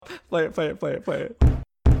Play it.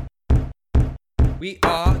 We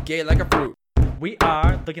are gay like a fruit. We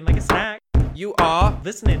are looking like a snack. You are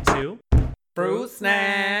Listening to Fruit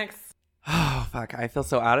Snacks. Oh, fuck. I feel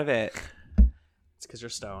so out of it. It's because you're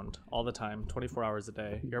stoned all the time, 24 hours a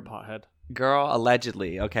day. You're a pothead. Girl,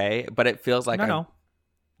 allegedly, okay? But it feels like No.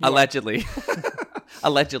 Allegedly.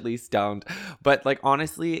 Allegedly stoned. But, like,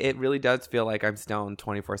 honestly, it really does feel like I'm stoned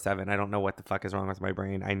 24/7. I don't know what the fuck is wrong with my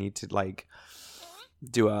brain. I need to, like,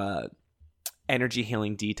 do a energy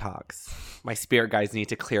healing detox. My spirit guides need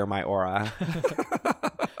to clear my aura.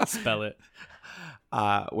 Spell it.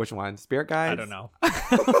 Which one? Spirit guides? I don't know.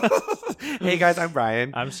 Hey, guys, I'm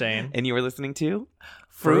Brian. I'm Shane. And you were listening to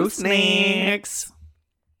Fruit Snacks.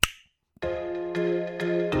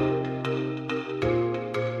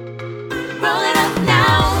 Roll it up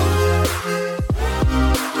now.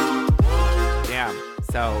 Damn.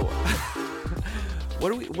 So, what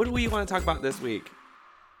do we want to talk about this week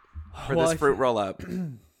for Well, this fruit roll up?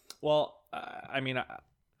 Well, I mean,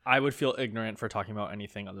 I would feel ignorant for talking about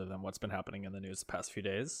anything other than what's been happening in the news the past few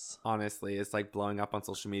days. Honestly, it's like blowing up on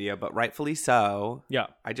social media, but rightfully so. Yeah,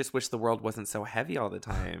 I just wish the world wasn't so heavy all the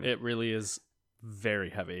time. it really is very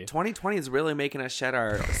heavy. 2020 is really making us shed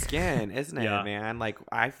our skin, isn't it, Yeah. man? Like,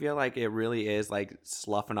 I feel like it really is like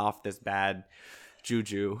sloughing off this bad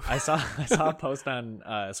juju. I saw a post on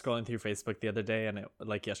scrolling through Facebook the other day, and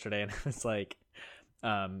yesterday, and it was like,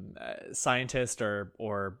 scientist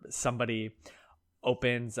or somebody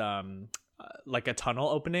opens like a tunnel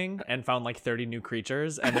opening and found like 30 new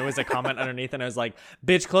creatures, and there was a comment underneath, and I was like,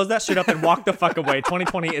 bitch, close that shit up and walk the fuck away.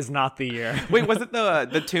 2020 is not the year. Wait, was it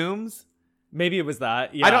the tombs? Maybe it was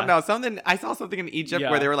that. Yeah. I don't know. I saw something in Egypt Yeah.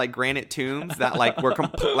 where they were like granite tombs that like were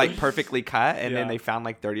like perfectly cut, and then Yeah. they found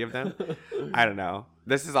like 30 of them. I don't know.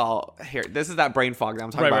 This is all here. This is that brain fog that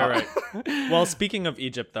I'm talking about. Right. Well, speaking of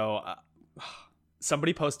Egypt, though,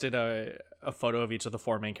 somebody posted a photo of each of the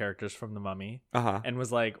four main characters from The Mummy, and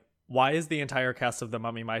was like, why is the entire cast of The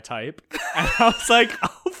Mummy my type? And I was like,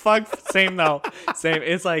 oh, fuck. Same, though. Same.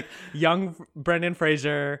 It's like young Brendan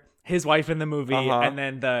Fraser, his wife in the movie, and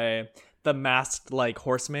then the masked like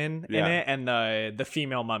horseman in it, and the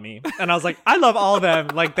female mummy. And I was like, I love all of them.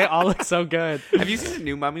 Like, they all look so good. Have you seen the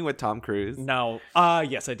new Mummy with Tom Cruise? No.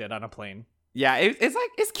 Yes, I did, on a plane. Yeah, it's like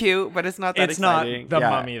it's cute, but it's not that It's not exciting. The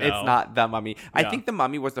Mummy, though. It's not The Mummy. I Yeah. think The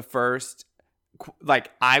Mummy was the first,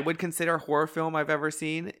 like, I would consider horror film I've ever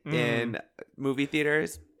seen in movie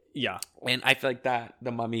theaters, Yeah. and I feel like that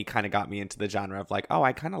The Mummy kind of got me into the genre of like, oh,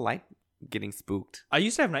 I kind of like getting spooked. I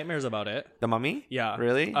used to have nightmares about it. The Mummy? Yeah.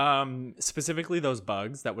 Really? Specifically those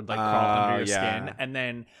bugs that would like crawl under your yeah. skin. And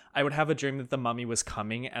then I would have a dream that the mummy was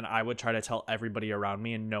coming, and I would try to tell everybody around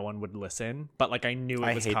me and no one would listen. But like I knew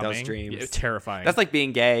it was hate coming. those dreams. It was terrifying. That's like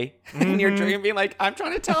being gay in your dream, being like, I'm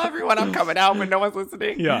trying to tell everyone I'm coming out, but no one's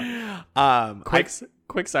listening. Yeah.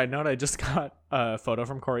 Quick side note, I just got a photo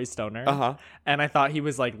from Corey Stoner. And I thought he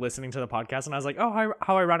was like listening to the podcast, and I was like, oh,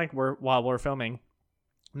 how ironic while we're filming.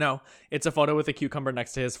 No, it's a photo with a cucumber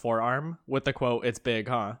next to his forearm with the quote, "It's big,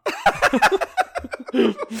 huh?"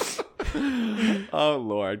 Oh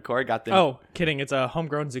Lord, Corey got them. Oh, kidding. It's a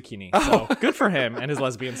homegrown zucchini. So good for him and his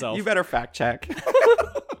lesbian self. You better fact check.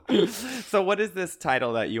 So what is this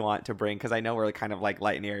title that you want to bring? Because I know we're kind of like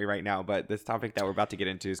light and airy right now, but this topic that we're about to get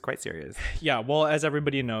into is quite serious. Yeah, well, as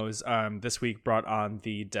everybody knows, this week brought on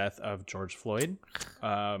the death of George Floyd,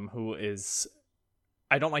 who is,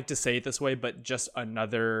 I don't like to say it this way, but just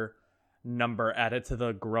another number added to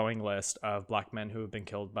the growing list of black men who have been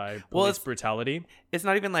killed by police brutality. It's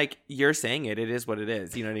not even like you're saying it is what it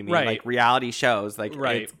is, you know what I mean? Right. Like reality shows, like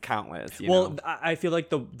Right. it's countless, you Well, know? I feel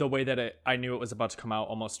like the way that I knew it was about to come out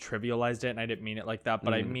almost trivialized it, and I didn't mean it like that,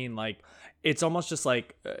 but I mean like it's almost just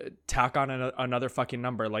like tack on another fucking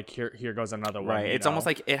number, like here goes another one. Right. It's almost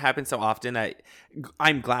like it happens so often that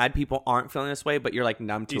I'm glad people aren't feeling this way, but you're like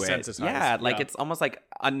numb to it. Desensitized. Yeah, like Yeah. it's almost like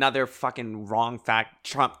another fucking wrong fact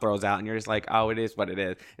Trump throws out, and you're just like, oh, it is what it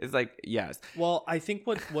is. It's like, yes. Well, I think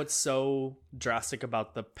what's so drastic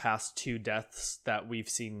about the past two deaths that we've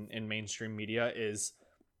seen in mainstream media is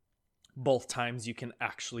both times you can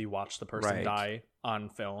actually watch the person Right. die on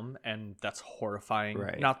film, and that's horrifying.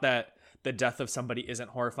 Right. Not that the death of somebody isn't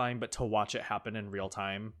horrifying, but to watch it happen in real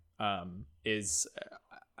time is,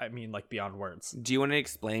 I mean, like beyond words. Do you want to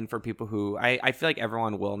explain for people who I feel like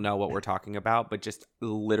everyone will know what we're talking about, but just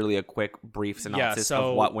literally a quick brief synopsis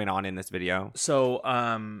so- of what went on in this video? So,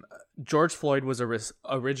 George Floyd was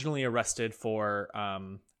originally arrested for,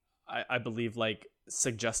 I believe, like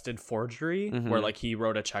suggested forgery, where like he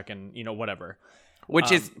wrote a check and whatever.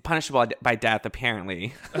 Which is punishable by death,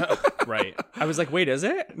 apparently. Right. I was like, wait, is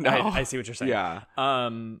it? No. I see what you're saying. Yeah.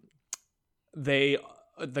 They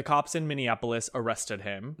the cops in Minneapolis arrested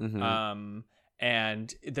him.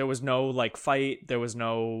 And there was no like fight. There was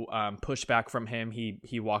no pushback from him.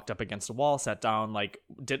 He walked up against a wall, sat down, like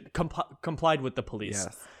complied with the police.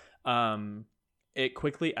 Yes. It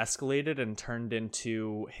quickly escalated and turned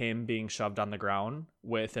into him being shoved on the ground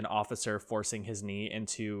with an officer forcing his knee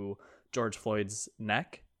into George Floyd's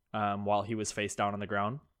neck while he was face down on the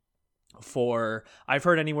ground for, I've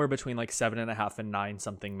heard, anywhere between like 7.5 and 9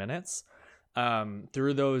 something minutes.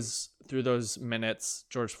 Through those minutes,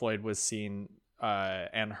 George Floyd was seen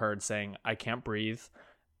and heard saying, "I can't breathe."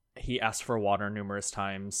 He asked for water numerous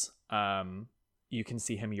times. You can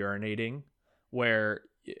see him urinating, where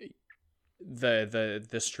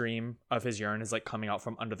the stream of his urine is like coming out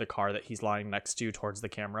from under the car that he's lying next to towards the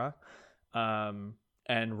camera.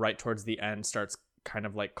 And right towards the end starts kind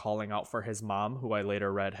of like calling out for his mom, who I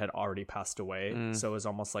later read had already passed away. So it was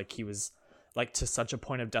almost like he was like to such a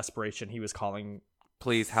point of desperation, he was calling,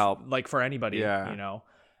 "Please help," like for anybody, you know.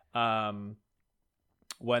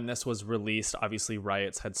 When this was released, obviously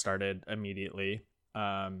riots had started immediately.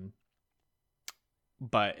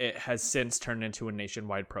 But it has since turned into a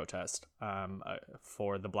nationwide protest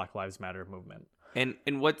for the Black Lives Matter movement. And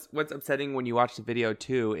what's upsetting when you watch the video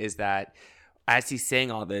too is that as he's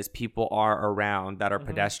saying all this, people are around that are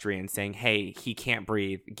pedestrians saying, "Hey, he can't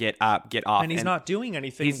breathe. Get up, get off." And he's not doing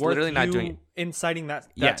anything. He's literally not doing inciting that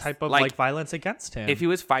type of like violence against him. If he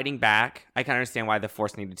was fighting back, I can understand why the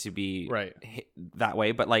force needed to be that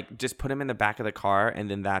way. But like, just put him in the back of the car and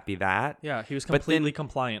then that be that. Yeah, he was completely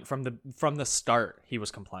compliant from the start. He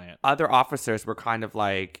was compliant. Other officers were kind of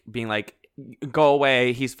like being like, "Go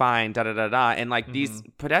away, he's fine, da da da da," and like these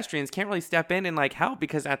pedestrians can't really step in and like help,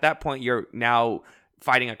 because at that point you're now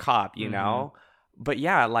fighting a cop, you know. But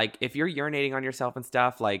yeah, like if you're urinating on yourself and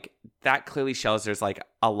stuff, like that clearly shows there's like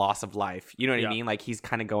a loss of life, you know what I mean? Like he's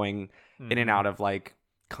kind of going in and out of like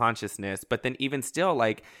consciousness. But then even still,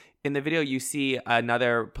 like in the video you see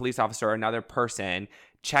another police officer or another person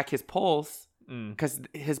check his pulse because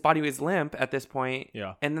his body was limp at this point,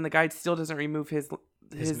 and then the guy still doesn't remove his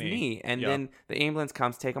knee. And then the ambulance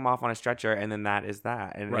comes, take him off on a stretcher, and then that is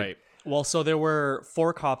that. And well, so there were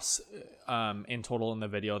 4 cops in total in the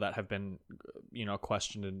video that have been, you know,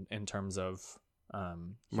 questioned in terms of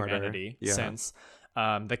humanity since.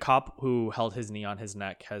 The cop who held his knee on his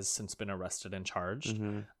neck has since been arrested and charged.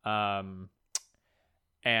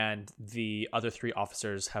 And the other 3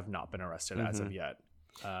 officers have not been arrested as of yet.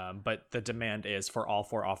 But the demand is for all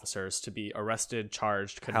 4 officers to be arrested,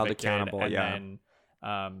 charged, convicted, held accountable, and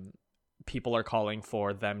then people are calling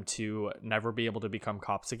for them to never be able to become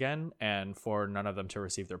cops again, and for none of them to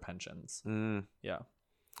receive their pensions.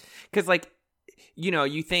 Because like, you know,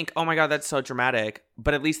 you think, oh my god, that's so dramatic,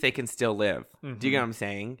 but at least they can still live. Do you get what I'm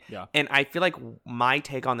saying? And I feel like my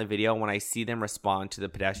take on the video, when I see them respond to the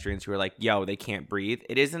pedestrians who are like, "Yo, they can't breathe,"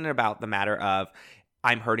 it isn't about the matter of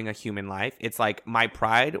I'm hurting a human life. It's like my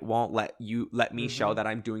pride won't let me show that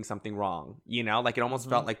I'm doing something wrong. You know, like it almost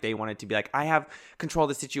felt like they wanted to be like, I have control of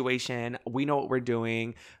the situation. We know what we're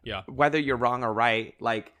doing. Whether you're wrong or right.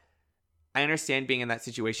 Like, I understand being in that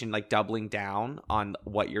situation, like doubling down on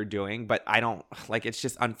what you're doing, but I don't like, it's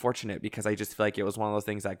just unfortunate because I just feel like it was one of those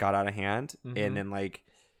things that got out of hand. And then like,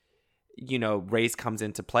 you know, race comes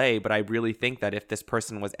into play. But I really think that if this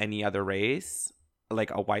person was any other race,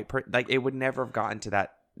 like a white person, like it would never have gotten to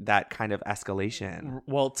that kind of escalation.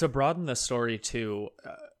 Well, to broaden the story too,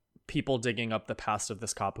 people digging up the past of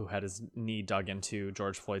this cop who had his knee dug into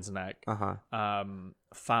George Floyd's neck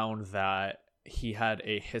found that he had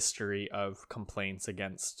a history of complaints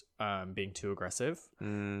against being too aggressive.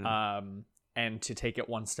 And to take it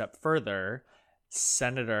one step further,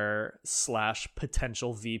 Senator /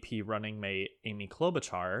 potential VP running mate Amy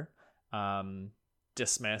Klobuchar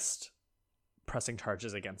dismissed pressing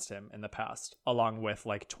charges against him in the past, along with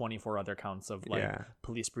like 24 other counts of like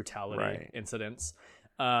police brutality incidents.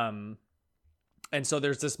 And so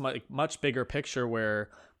there's this much bigger picture where,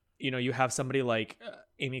 you know, you have somebody like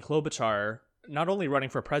Amy Klobuchar not only running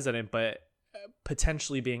for president, but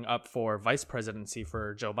potentially being up for vice presidency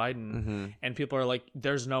for Joe Biden. And people are like,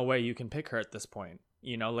 there's no way you can pick her at this point.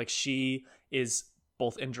 You know, like she is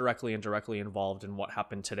both indirectly and directly involved in what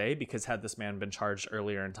happened today, because had this man been charged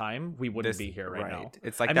earlier in time, we wouldn't be here right now.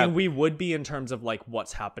 It's like, I mean, we would be in terms of like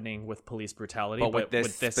what's happening with police brutality, but with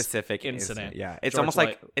this specific incident, it's almost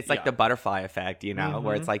like it's like the butterfly effect, you know,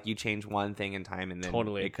 where it's like you change one thing in time and then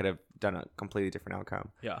it could have done a completely different outcome.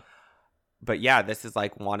 But yeah, this is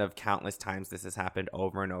like one of countless times this has happened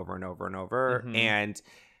over and over and over and over. And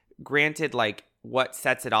granted, like what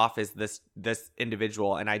sets it off is this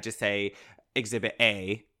individual, and I just say, Exhibit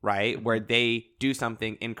A, right, where they do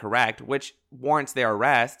something incorrect, which warrants their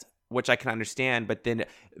arrest, which I can understand, but then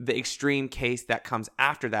the extreme case that comes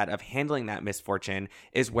after that of handling that misfortune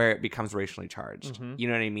is where it becomes racially charged. You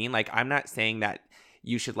know what I mean? Like, I'm not saying that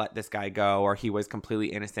you should let this guy go or he was completely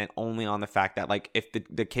innocent only on the fact that, like, if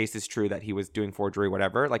the case is true that he was doing forgery,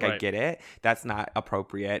 whatever, like, I get it. That's not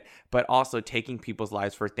appropriate. But also taking people's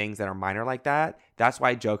lives for things that are minor like that, that's why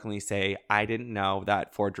I jokingly say I didn't know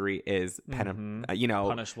that forgery is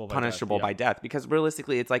punishable by death. Because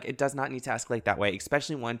realistically, it's like, it does not need to escalate that way,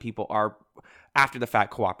 especially when people are after the fact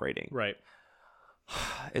cooperating. Right.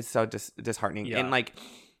 It's so disheartening. Yeah. And like,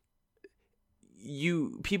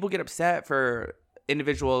 people get upset for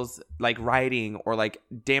individuals like rioting or like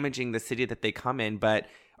damaging the city that they come in,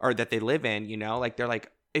 or that they live in, you know, like, they're like,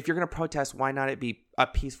 if you're going to protest, why not it be a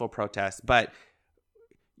peaceful protest? But,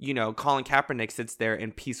 you know, Colin Kaepernick sits there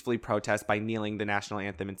and peacefully protests by kneeling the national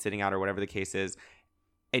anthem and sitting out or whatever the case is.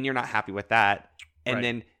 And you're not happy with that. And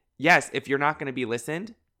then, yes, if you're not going to be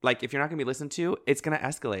listened, like, if you're not going to be listened to, it's going to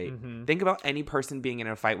escalate. Think about any person being in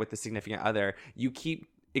a fight with a significant other. You keep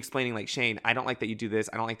explaining, like, Shane, I don't like that you do this,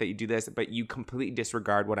 I don't like that you do this, but you completely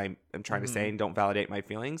disregard what I'm trying to say and don't validate my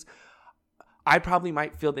feelings. I probably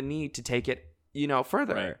might feel the need to take it, you know,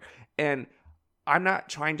 further. Right. And I'm not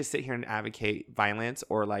trying to sit here and advocate violence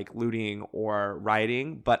or like looting or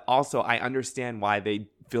rioting, but also I understand why they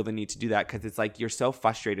feel the need to do that, because it's like, you're so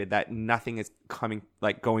frustrated that nothing is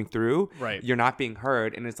going through. Right. You're not being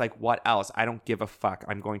heard. And it's like, what else? I don't give a fuck.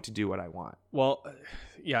 I'm going to do what I want. Well,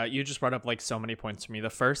 yeah, you just brought up like so many points for me. The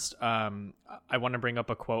first, I want to bring up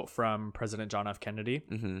a quote from President John F. Kennedy.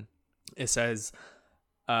 It says,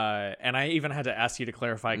 and I even had to ask you to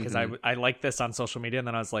clarify, because I liked this on social media, and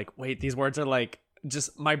then I was like, wait, these words are like,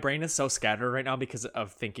 just, my brain is so scattered right now because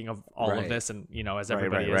of thinking of all of this, and, you know, as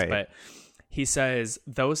everybody is, but he says,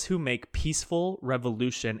 those who make peaceful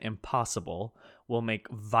revolution impossible will make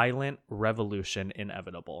violent revolution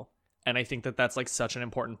inevitable. And I think that that's like such an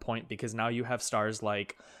important point, because now you have stars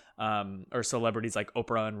like, or celebrities like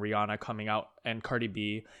Oprah and Rihanna coming out, and Cardi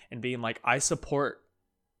B, and being like, I support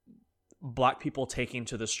Black people taking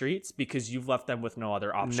to the streets because you've left them with no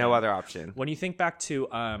other option. When you think back to,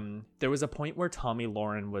 there was a point where Tommy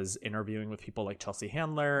Lauren was interviewing with people like Chelsea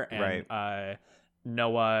Handler and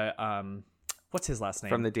Noah, what's his last name?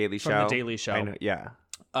 From The Daily Show. From The Daily Show. I know,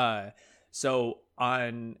 yeah. So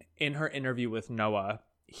in her interview with Noah,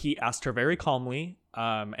 he asked her very calmly,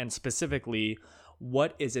 and specifically,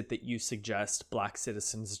 what is it that you suggest Black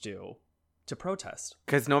citizens do to protest?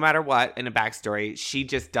 Because no matter what, in a backstory, she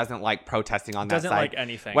just doesn't like protesting on that side. Doesn't like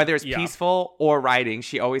anything. Whether it's peaceful or rioting,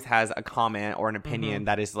 she always has a comment or an opinion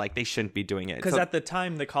that is like, they shouldn't be doing it. Because at the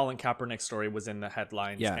time, the Colin Kaepernick story was in the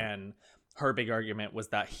headlines, and her big argument was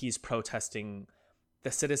that he's protesting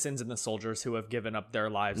the citizens and the soldiers who have given up their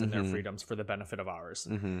lives and their freedoms for the benefit of ours.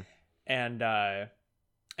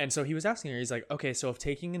 And so he was asking her, he's like, okay, so if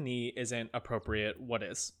taking a knee isn't appropriate, what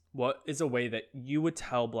is? What is a way that you would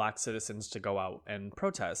tell Black citizens to go out and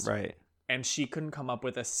protest? Right. And she couldn't come up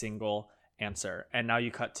with a single answer. And now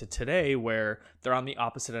you cut to today, where they're on the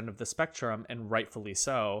opposite end of the spectrum, and rightfully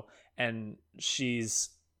so. And she's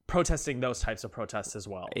protesting those types of protests as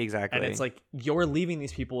well. Exactly. And it's like, you're leaving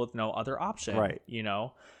these people with no other option. Right. You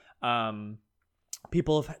know?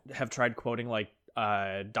 People have tried quoting like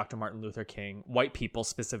Dr. Martin Luther King. White people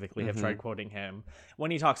specifically have tried quoting him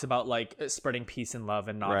when he talks about like spreading peace and love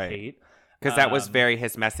and not hate. Because that was very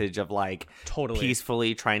his message of like totally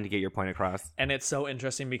peacefully trying to get your point across. And it's so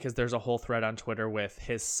interesting because there's a whole thread on Twitter with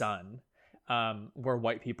his son, where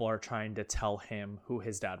white people are trying to tell him who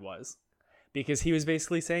his dad was. Because he was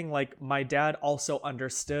basically saying, like, my dad also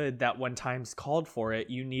understood that when times called for it,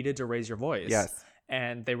 you needed to raise your voice. Yes.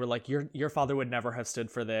 And they were like, your father would never have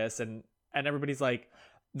stood for this. And everybody's like,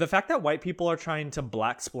 the fact that white people are trying to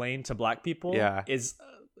black-splain to Black people is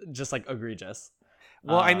just, like, egregious.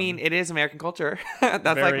 Well, I mean, it is American culture. That's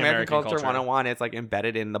like American culture 101. It's like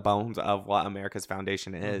embedded in the bones of what America's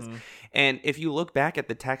foundation is. And if you look back at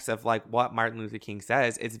the text of like what Martin Luther King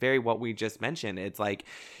says, it's very what we just mentioned. It's like,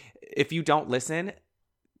 if you don't listen,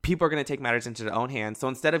 people are going to take matters into their own hands. So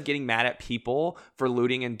instead of getting mad at people for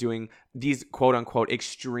looting and doing these quote unquote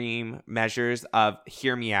extreme measures of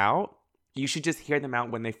hear me out, you should just hear them out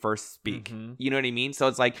when they first speak. You know what I mean? So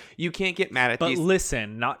it's like, you can't get mad at these. But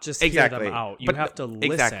listen, not just hear them out. You have to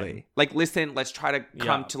listen. Exactly. Like, listen, let's try to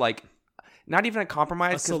come to like, not even a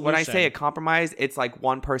compromise. Because when I say a compromise, it's like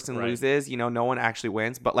one person loses, you know, no one actually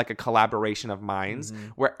wins, but like a collaboration of minds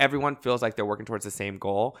where everyone feels like they're working towards the same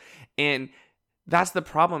goal. And that's the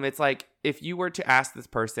problem. It's like, if you were to ask this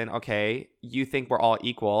person, okay, you think we're all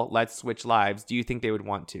equal, let's switch lives, do you think they would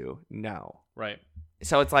want to? No. Right.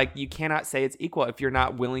 So it's like you cannot say it's equal if you're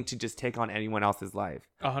not willing to just take on anyone else's life.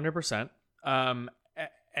 100%.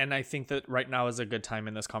 And I think that right now is a good time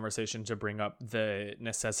in this conversation to bring up the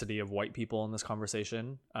necessity of white people in this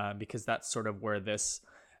conversation, because that's sort of where this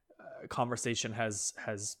conversation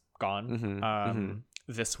has gone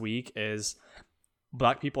this week. Is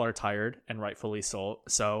Black people are tired, and rightfully so,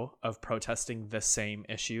 of protesting the same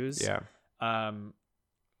issues. Yeah.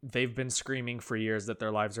 They've been screaming for years that their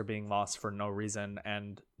lives are being lost for no reason,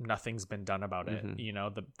 and nothing's been done about it. You know,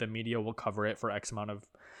 the media will cover it for X amount of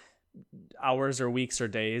hours or weeks or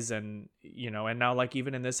days, and you know, and now, like,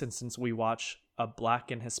 even in this instance, we watch a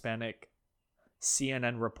Black and Hispanic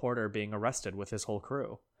CNN reporter being arrested with his whole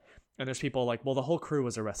crew, and there's people like, well, the whole crew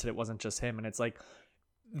was arrested, it wasn't just him. And it's like,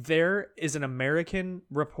 there is an American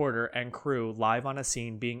reporter and crew live on a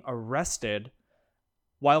scene being arrested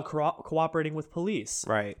while cooperating with police.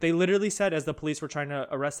 Right. They literally said, as the police were trying to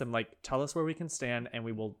arrest them, like, tell us where we can stand, and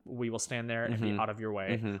we will stand there and be out of your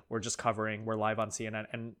way. We're just covering. We're live on CNN,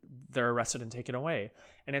 and they're arrested and taken away.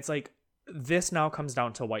 And it's like, this now comes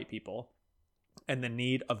down to white people and the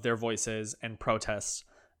need of their voices and protests,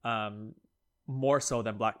 more so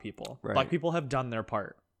than Black people. Right. Black people have done their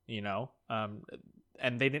part, you know, and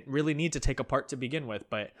they didn't really need to take a part to begin with,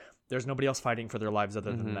 but there's nobody else fighting for their lives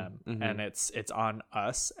other than them. And it's on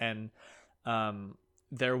us. And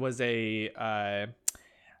there was I'm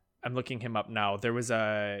looking him up now. There was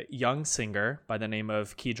a young singer by the name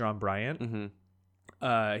of Keydron Bryant.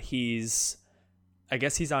 I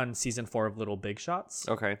guess he's on season 4 of Little Big Shots.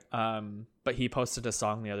 Okay. But he posted a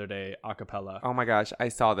song the other day, a cappella. Oh my gosh, I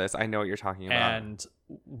saw this. I know what you're talking about. And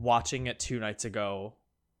watching it 2 nights ago,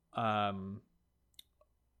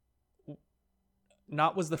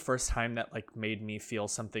 not was the first time that like made me feel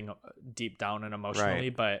something deep down and emotionally,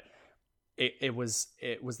 but it was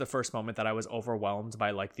the first moment that I was overwhelmed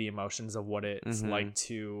by like the emotions of what it's like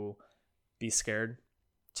to be scared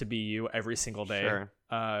to be you every single day. Sure.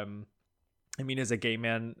 I mean, as a gay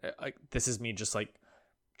man, this is me just like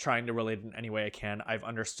trying to relate in any way I can. I've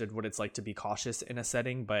understood what it's like to be cautious in a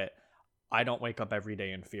setting, but I don't wake up every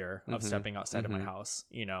day in fear of stepping outside of my house,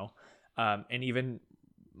 you know? And even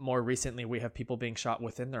more recently, we have people being shot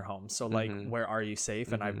within their homes. So like, where are you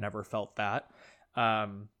safe? And I've never felt that.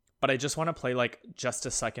 But I just want to play like just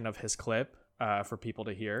a second of his clip for people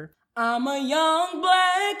to hear. I'm a young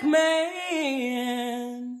Black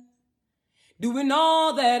man doing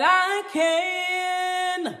all that I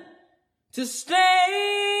can to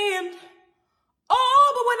stand.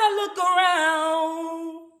 Oh, but when I look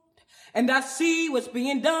around and I see what's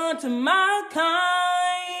being done to my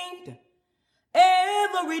kind,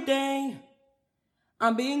 every day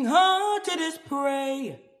I'm being hunted as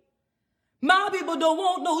prey. My people don't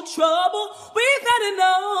want no trouble. We've had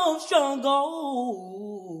enough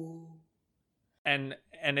struggle. And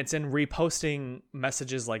it's in reposting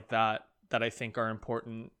messages like that I think are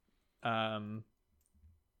important,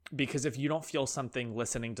 because if you don't feel something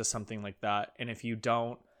listening to something like that, and if you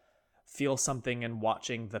don't feel something in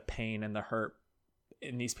watching the pain and the hurt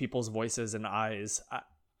in these people's voices and eyes,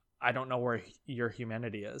 I don't know where your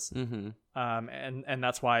humanity is. And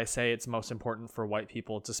that's why I say it's most important for white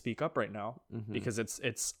people to speak up right now, because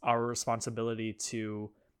it's our responsibility to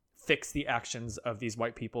fix the actions of these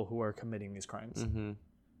white people who are committing these crimes.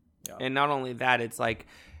 Yeah. And not only that, it's like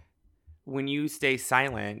when you stay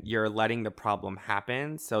silent, you're letting the problem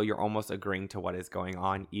happen. So you're almost agreeing to what is going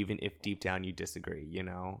on, even if deep down you disagree, you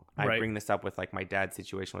know? I bring this up with like my dad's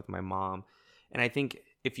situation with my mom. And I think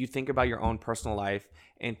if you think about your own personal life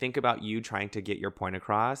and think about you trying to get your point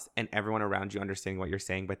across and everyone around you understanding what you're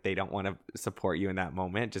saying, but they don't want to support you in that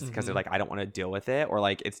moment just because they're like, I don't want to deal with it, or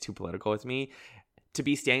like it's too political with me. To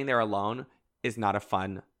be standing there alone is not a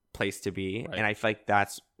fun place to be. Right. And I feel like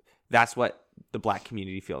that's what the Black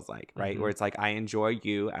community feels like, right? Where it's like, I enjoy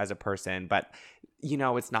you as a person, but you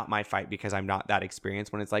know, it's not my fight because I'm not that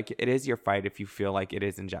experienced. When it's like, it is your fight if you feel like it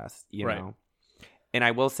isn't just, you know? And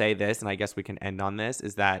I will say this, and I guess we can end on this,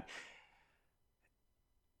 is that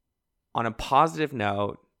on a positive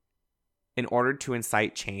note, in order to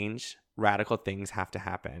incite change, radical things have to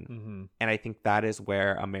happen. And I think that is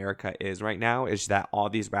where America is right now, is that all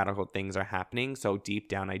these radical things are happening. So deep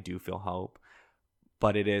down, I do feel hope.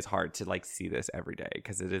 But it is hard to like see this every day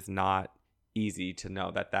because it is not easy to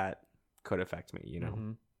know that could affect me, you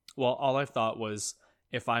know? Well, all I thought was,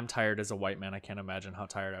 if I'm tired as a white man, I can't imagine how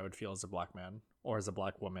tired I would feel as a Black man or as a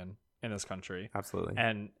Black woman in this country. Absolutely.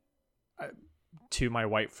 And to my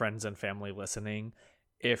white friends and family listening,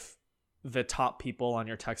 if the top people on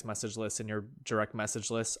your text message list and your direct message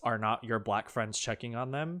list are not your Black friends checking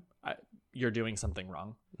on them, you're doing something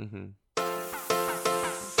wrong.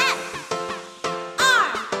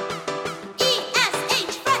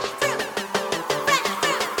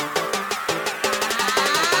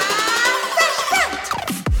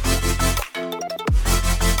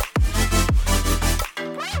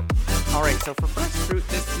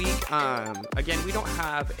 Again, we don't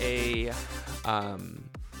have a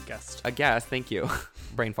Guest. a guest. Thank you.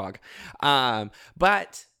 Brain fog.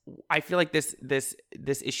 But I feel like this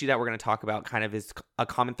issue that we're going to talk about kind of is a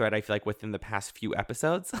common thread, I feel like, within the past few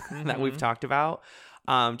episodes that we've talked about.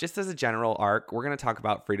 Just as a general arc, we're going to talk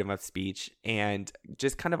about freedom of speech and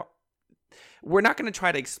just kind of, we're not going to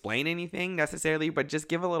try to explain anything necessarily, but just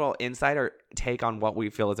give a little insight or take on what we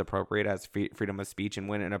feel is appropriate as freedom of speech, and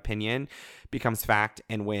when an opinion becomes fact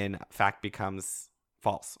and when fact becomes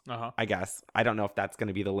false. I guess. I don't know if that's going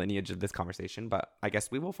to be the lineage of this conversation, but I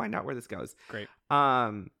guess we will find out where this goes. Great.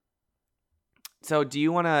 So do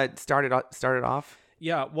you want to start it off?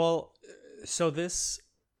 Yeah, well, so this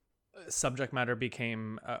subject matter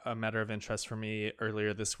became a matter of interest for me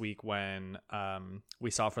earlier this week when we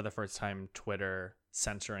saw for the first time Twitter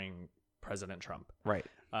censoring President Trump. Right.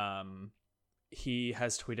 He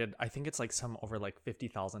has tweeted, I think it's like over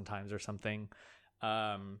 50,000 times or something.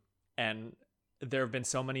 And there have been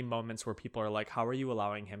so many moments where people are like, how are you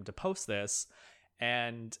allowing him to post this?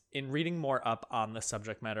 And in reading more up on the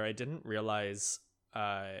subject matter, I didn't realize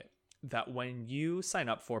that when you sign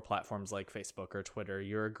up for platforms like Facebook or Twitter,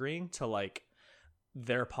 you're agreeing to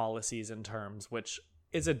their policies and terms, which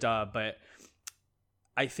is a duh. But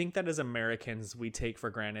I think that as Americans, we take for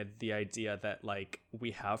granted the idea that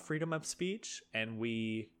we have freedom of speech, and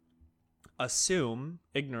we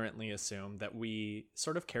ignorantly assume that we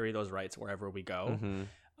sort of carry those rights wherever we go.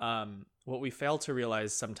 What we fail to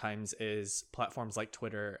realize sometimes is platforms like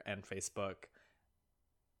Twitter and Facebook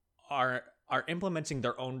are implementing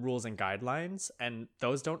their own rules and guidelines, and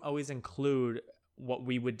those don't always include what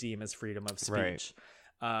we would deem as freedom of speech.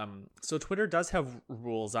 Right. So Twitter does have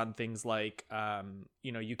rules on things like,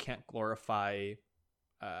 you can't glorify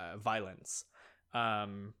violence.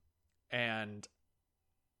 And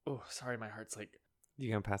oh, sorry, my heart's You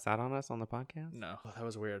gonna pass out on us on the podcast? No, that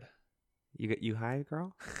was weird. You high,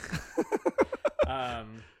 girl?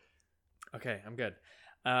 Okay, I'm good.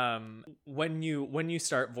 When you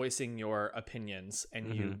start voicing your opinions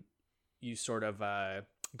and you sort of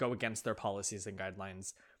go against their policies and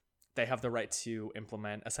guidelines, they have the right to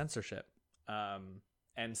implement a censorship.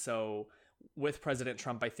 And so with President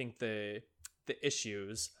Trump, I think the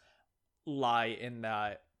issues lie in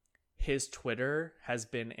that his Twitter has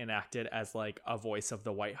been enacted as a voice of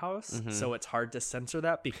the White House. So it's hard to censor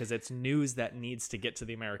that because it's news that needs to get to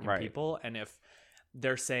the American people. And if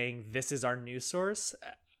they're saying this is our news source,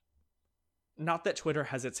 not that Twitter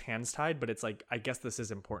has its hands tied, but it's I guess this is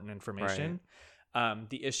important information. Right.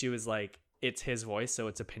 The issue is it's his voice, so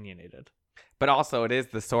it's opinionated. But also it is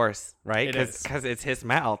the source, right? Because it's his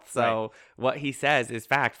mouth. So what he says is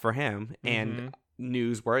fact for him and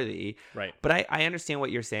newsworthy. Right. But I understand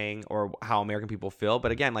what you're saying or how American people feel.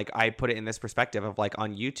 But again, I put it in this perspective of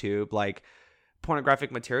on YouTube,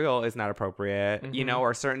 pornographic material is not appropriate,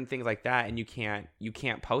 or certain things like that, and you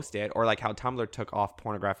can't post it, or how Tumblr took off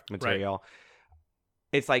pornographic material.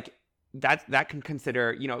 Right. It's that can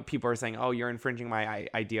consider, people are saying, oh, you're infringing my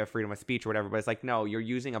idea of freedom of speech or whatever, but it's no, you're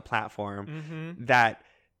using a platform that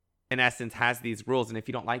in essence has these rules, and if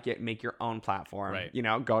you don't like it, make your own platform. Right.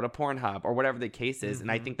 Go to Pornhub or whatever the case is. And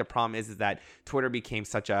I think the problem is that Twitter became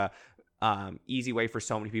such a easy way for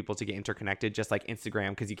so many people to get interconnected, just like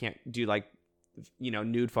Instagram, because you can't do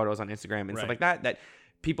nude photos on Instagram and stuff like that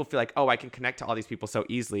people feel oh, I can connect to all these people so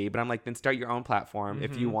easily. But I'm then start your own platform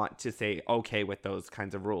if you want to say okay with those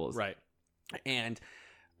kinds of rules. Right. And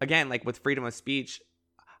again, with freedom of speech,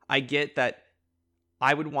 I get that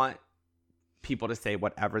I would want people to say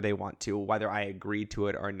whatever they want to, whether I agree to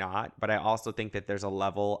it or not. But I also think that there's a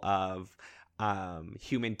level of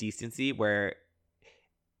human decency where,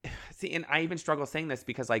 see, and I even struggle saying this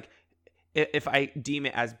because if I deem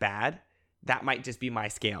it as bad, that might just be my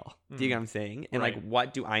scale. Do you get what I'm saying? And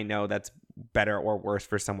what do I know that's better or worse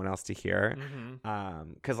for someone else to hear?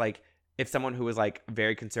 Because if someone who is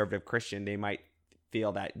very conservative Christian, they might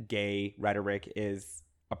feel that gay rhetoric is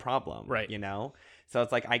a problem, right? So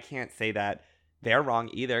it's I can't say that they're wrong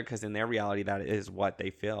either, because in their reality, that is what they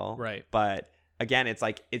feel, right? But again, it's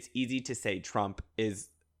it's easy to say Trump is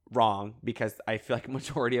wrong because I feel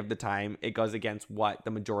majority of the time it goes against what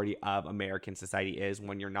the majority of American society is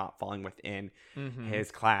when you're not falling within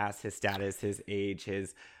his class, his status, his age,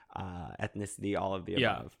 his ethnicity, all of the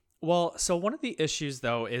above. Well, so one of the issues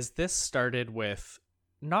though is this started with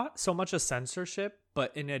not so much a censorship,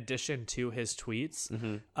 but in addition to his tweets.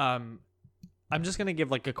 I'm just going to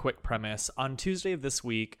give a quick premise. On Tuesday of this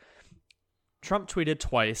week, Trump tweeted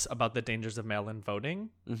twice about the dangers of mail-in voting.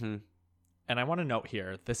 And I want to note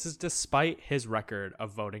here, this is despite his record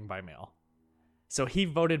of voting by mail. So he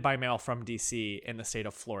voted by mail from DC in the state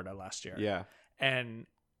of Florida last year. Yeah. And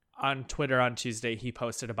on Twitter on Tuesday, he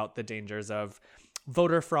posted about the dangers of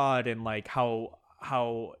voter fraud and like how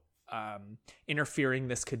interfering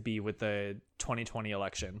this could be with the 2020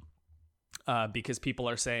 election. Because people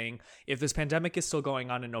are saying if this pandemic is still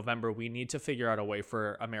going on in November, we need to figure out a way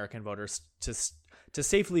for American voters to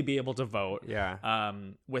safely be able to vote. Yeah.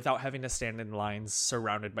 Without having to stand in lines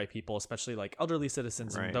surrounded by people, especially like elderly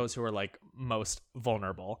citizens and those who are like most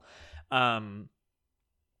vulnerable.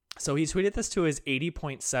 So he tweeted this to his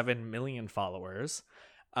 80.7 million followers.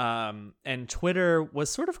 And Twitter was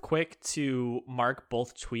sort of quick to mark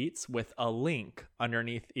both tweets with a link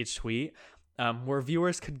underneath each tweet, where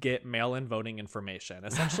viewers could get mail-in voting information,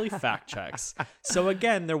 essentially fact checks. So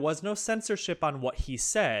again, there was no censorship on what he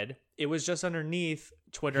said. It was just underneath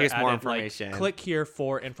Twitter. Here's added, more information. Like, click here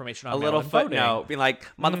for information on a little footnote, being like,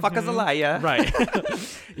 "Motherfucker's a liar." Right.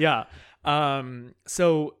 Yeah.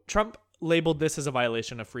 So Trump labeled this as a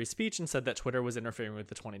violation of free speech and said that Twitter was interfering with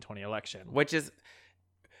the 2020 election. Which is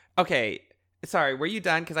okay. Sorry, were you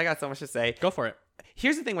done? Because I got so much to say. Go for it.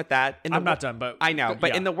 Here's the thing with that. I'm not done, but I know.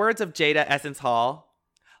 But yeah. in the words of Jada Essence Hall,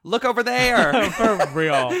 look over there. For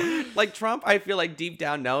real. Like Trump, I feel like deep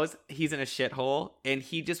down knows he's in a shithole and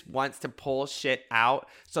he just wants to pull shit out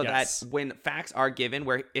so that when facts are given,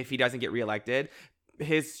 where if he doesn't get reelected,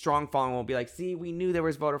 his strong following will be like, see, we knew there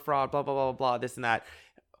was voter fraud, blah, blah, blah, blah, this and that.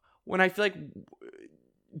 When I feel like,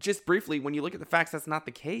 just briefly, when you look at the facts, that's not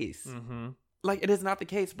the case. Mm-hmm. Like, it is not the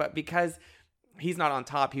case, but because he's not on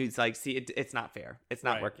top, he's like, see, it's not fair. It's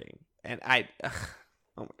not working. And oh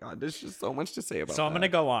my God, there's just so much to say about that. So I'm going to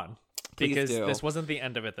go on. Please because do. this wasn't the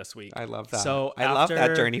end of it this week. I love that. So I love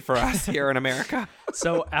that journey for us here in America.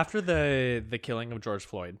 So after the killing of George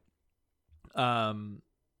Floyd,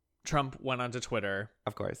 Trump went onto Twitter.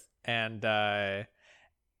 Of course. And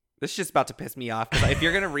this is just about to piss me off. Because if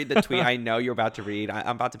you're going to read the tweet I know you're about to read,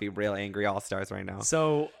 I'm about to be real angry all stars right now.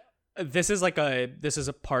 So this is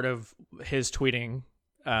a part of his tweeting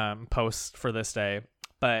post for this day.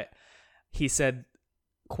 But he said,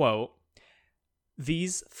 quote,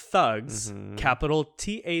 "These thugs, capital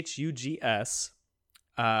THUGS,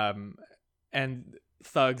 and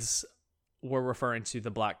thugs were referring to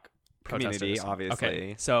the black community, protesters. obviously.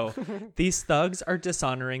 Okay, so these thugs are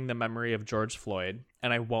dishonoring the memory of George Floyd,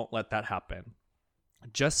 and I won't let that happen.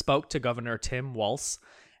 Just spoke to Governor Tim Walz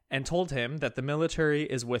and told him that the military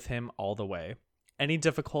is with him all the way. Any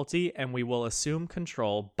difficulty, and we will assume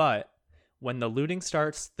control, but when the looting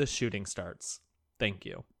starts, the shooting starts. Thank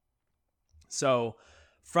you." So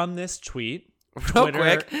from this tweet, real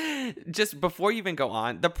quick, just before you even go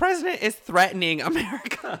on, the president is threatening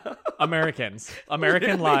America. American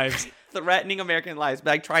lives. Threatening American lives.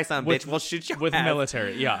 Like, try some, bitch. We'll shoot you with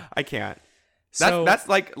military. Yeah. I can't. So, that's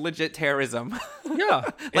like legit terrorism. Yeah.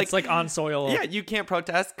 It's like on soil. Yeah, you can't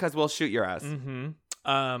protest because we'll shoot your ass.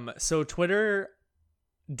 Mm-hmm. So Twitter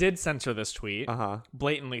did censor this tweet,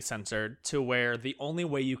 blatantly censored, to where the only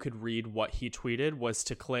way you could read what he tweeted was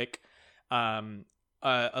to click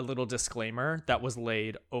a little disclaimer that was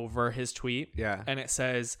laid over his tweet. Yeah. And it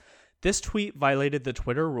says, "This tweet violated the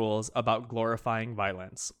Twitter rules about glorifying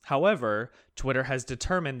violence. However, Twitter has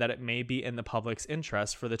determined that it may be in the public's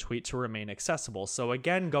interest for the tweet to remain accessible." So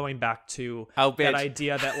again, going back to that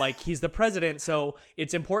idea that like he's the president, so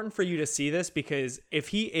it's important for you to see this, because if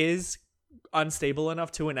he is unstable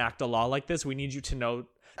enough to enact a law like this, we need you to know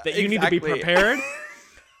that you need to be prepared.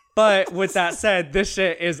 But with that said, this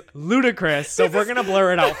shit is ludicrous, so we're going to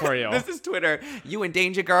blur it out for you. This is Twitter. You in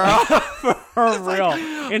danger, girl. For real.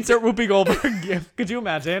 Insert Whoopi Goldberg gif. Could you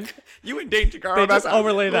imagine? You in danger, girl. They just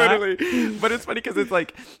overlay that. Literally. But it's funny because it's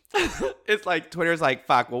like Twitter's like,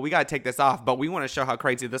 fuck, well, we got to take this off, but we want to show how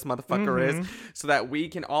crazy this motherfucker is so that we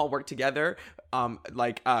can all work together,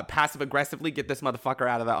 passive aggressively get this motherfucker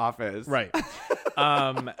out of the office. Right.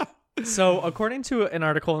 So, according to an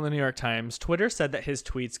article in the New York Times, Twitter said that his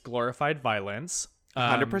tweets glorified violence.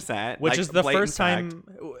 100%. Which like, is the first fact. time.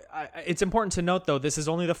 It's important to note, though, this is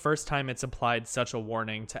only the first time it's applied such a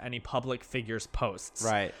warning to any public figure's posts.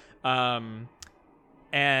 Right. And.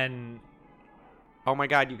 Oh my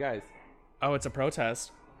God, you guys. Oh, it's a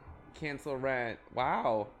protest. Cancel rent.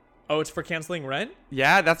 Wow. Oh, it's for canceling rent?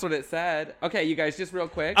 Yeah, that's what it said. Okay, you guys, just real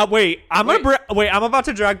quick. I'm about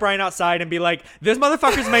to drag Brian outside and be like, "This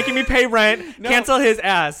motherfucker's making me pay rent. No. Cancel his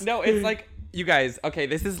ass." No, it's like, you guys, okay,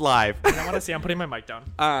 this is live. I want to see. I'm putting my mic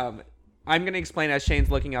down. I'm going to explain as Shane's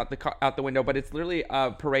looking out the window, but it's literally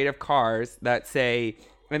a parade of cars that say,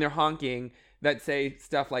 and they're honking, that say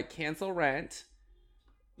stuff like cancel rent,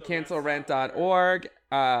 cancelrent.org,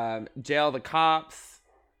 jail the cops.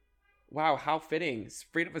 Wow, how fitting.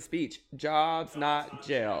 Freedom of speech. Jobs, not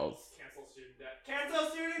jails. Cancel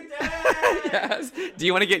student debt. Yes. Do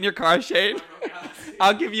you want to get in your car, Shane?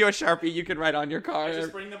 I'll give you a Sharpie you can write on your car.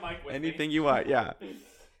 Just bring the mic with anything me. you want. Yeah.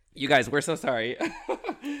 You guys, we're so sorry.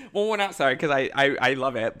 Well, we're not sorry because I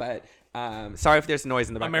love it, but sorry if there's noise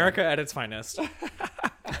in the background. America at its finest.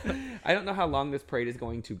 I don't know how long this parade is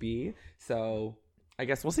going to be, so I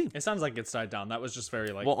guess we'll see. It sounds like it's died down. That was just very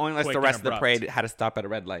like. Well, only unless quick the and rest of the abrupt. parade had to stop at a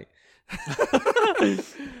red light.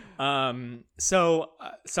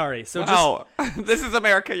 Sorry. So Wow, this is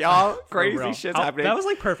America, y'all. just Crazy for real. shit's Oh, happening. That was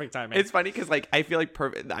like perfect timing. It's funny because like I feel like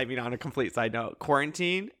I mean, on a complete side note,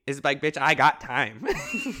 quarantine is like, bitch, I got time.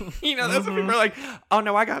 You know, that's what people are like. Oh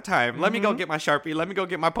no, I got time. Let me go get my Sharpie. Let me go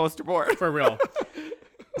get my poster board. for real.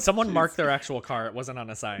 Someone marked their actual car. It wasn't on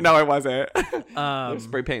a sign. No, it wasn't. They're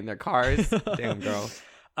spray painting their cars. Damn, girl.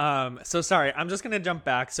 So sorry, I'm just gonna jump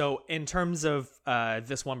back. So in terms of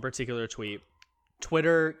this one particular tweet,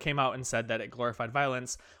 Twitter came out and said that it glorified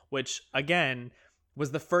violence, which again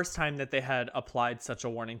was the first time that they had applied such a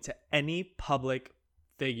warning to any public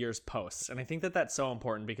figures' posts. And I think that that's so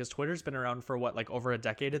important because Twitter's been around for what, like over a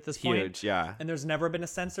decade at this point. Huge, yeah. And there's never been a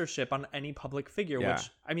censorship on any public figure, Yeah.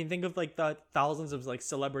 which I mean, think of like the thousands of like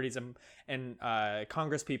celebrities and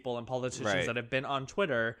Congress people and politicians Right. that have been on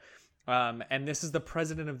Twitter. And this is the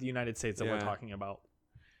president of the United States that we're Yeah. talking about.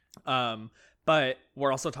 But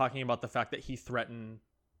we're also talking about the fact that he threatened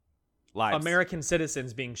Lives. American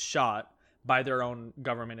citizens being shot by their own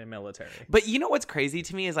government and military. But you know what's crazy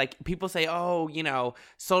to me is like people say, oh, you know,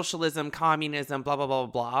 socialism, communism, blah, blah, blah,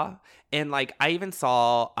 blah. And like I even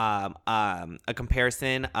saw a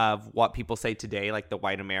comparison of what people say today, like the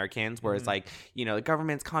white Americans, where it's like, you know, the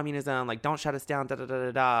government's communism, like don't shut us down, da, da, da,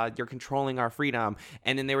 da, da. You're controlling our freedom.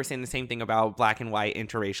 And then they were saying the same thing about black and white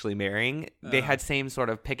interracially marrying. They had same sort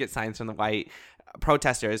of picket signs from the white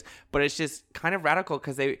protesters, but it's just kind of radical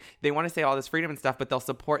because they want to say all this freedom and stuff, but they'll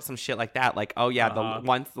support some shit like that, like, oh yeah,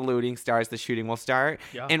 once the looting starts, the shooting will start.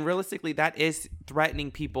 Yeah. And realistically, that is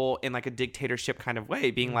threatening people in like a dictatorship kind of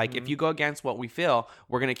way, being like, if you go against what we feel,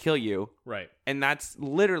 we're gonna kill you. Right. And that's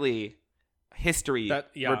literally history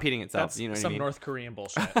repeating itself. That's You know what I some mean? North Korean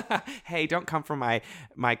bullshit. Hey, don't come from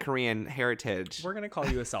my Korean heritage. We're gonna call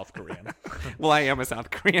you a South Korean. Well, I am a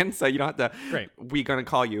South Korean, so you don't have to. Great. We gonna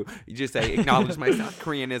call you. You just say acknowledge my South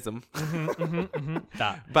Koreanism.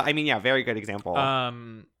 That. But I mean, yeah, very good example.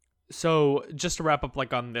 So just to wrap up,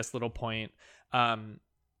 like on this little point,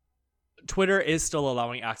 Twitter is still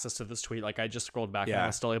allowing access to this tweet. Like I just scrolled back and I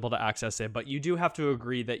was still able to access it, but you do have to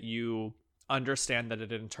agree that you understand that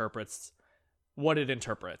it interprets what it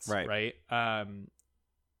interprets, right?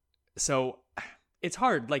 So it's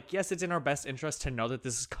hard. Like, yes, it's in our best interest to know that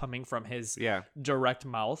this is coming from his direct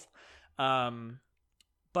mouth,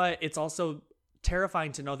 but it's also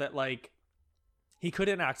terrifying to know that like he could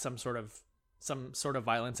enact some sort of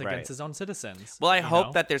violence against his own citizens. Well, I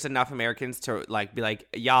hope that there's enough Americans to like be like,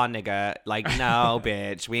 y'all nigga, like, no,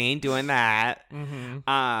 bitch, we ain't doing that.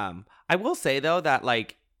 I will say though that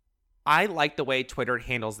like I like the way Twitter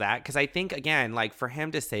handles that because I think again, like for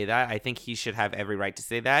him to say that, I think he should have every right to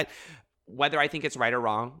say that. Whether I think it's right or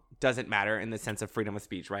wrong doesn't matter in the sense of freedom of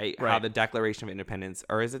speech, right? How the Declaration of Independence,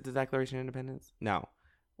 or is it the Declaration of Independence? No.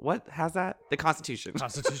 What has that? The Constitution.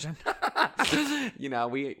 Constitution. You know,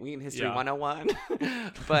 we in history 101.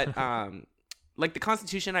 But like the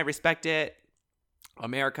Constitution, I respect it.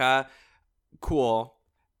 America, cool.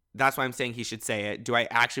 That's why I'm saying he should say it. Do I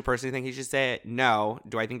actually personally think he should say it? No.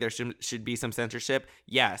 Do I think there should be some censorship?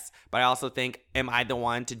 Yes. But I also think, am I the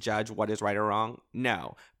one to judge what is right or wrong?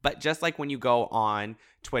 No. But just like when you go on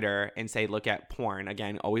Twitter and say, look at porn,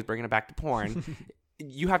 again, always bringing it back to porn,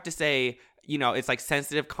 you have to say, you know, it's like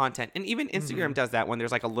sensitive content. And even Instagram does that when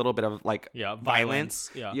there's like a little bit of like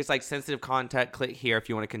violence. Yeah. It's like sensitive content, click here if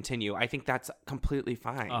you want to continue. I think that's completely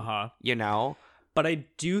fine. You know? But I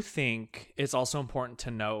do think it's also important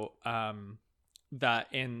to note that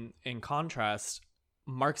in contrast,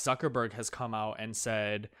 Mark Zuckerberg has come out and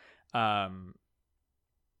said that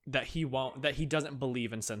he doesn't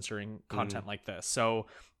believe in censoring content like this. So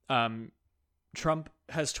Trump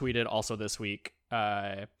has tweeted also this week,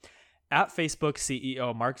 at Facebook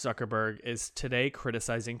CEO Mark Zuckerberg is today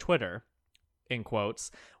criticizing Twitter. In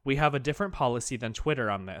quotes, "We have a different policy than Twitter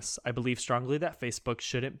on this. I believe strongly that Facebook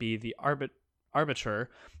shouldn't be the arbiter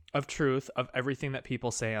of truth of everything that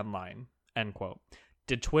people say online." End quote.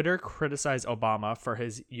 Did Twitter criticize Obama for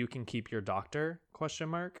his "you can keep your doctor?" ?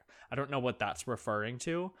 I don't know what that's referring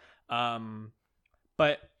to.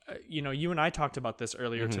 But you know, you and I talked about this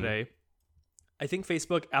earlier today. I think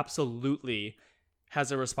Facebook absolutely has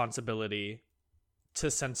a responsibility to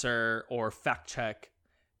censor or fact check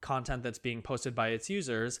content that's being posted by its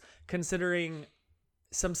users, considering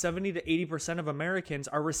some 70 to 80% of Americans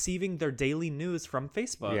are receiving their daily news from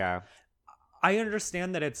Facebook. Yeah. I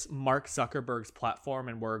understand that it's Mark Zuckerberg's platform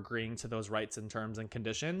and we're agreeing to those rights and terms and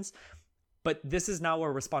conditions. But this is now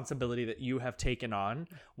a responsibility that you have taken on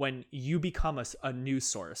when you become a news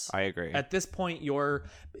source. I agree. At this point, you're,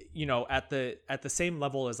 at the same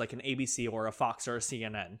level as like an ABC or a Fox or a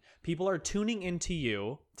CNN. People are tuning into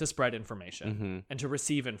you to spread information and to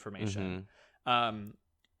receive information.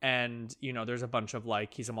 And, there's a bunch of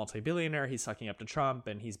like, he's a multi-billionaire, he's sucking up to Trump,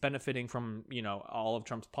 and he's benefiting from, all of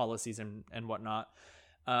Trump's policies and whatnot,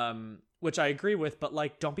 which I agree with, but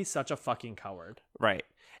like, don't be such a fucking coward. Right.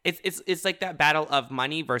 It's like that battle of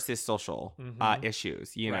money versus social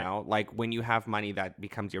issues, know, like when you have money, that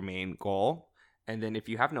becomes your main goal. And then if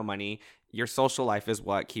you have no money, your social life is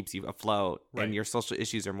what keeps you afloat, and your social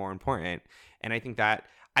issues are more important. And I think that,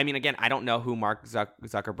 I mean, again, I don't know who Mark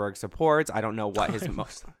Zuckerberg supports. I don't know what his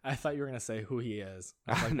most. I thought you were going to say who he is.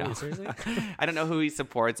 I was like, no. Wait, seriously? I don't know who he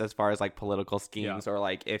supports as far as like political schemes or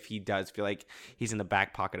like if he does feel like he's in the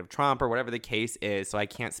back pocket of Trump or whatever the case is. So I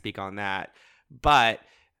can't speak on that. But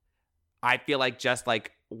I feel like just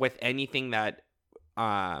like with anything that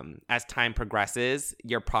as time progresses,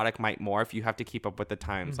 your product might morph. You have to keep up with the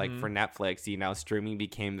times. Like for Netflix, streaming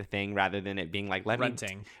became the thing rather than it being like let me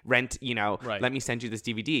rent, let me send you this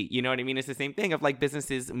DVD. You know what I mean? It's the same thing of like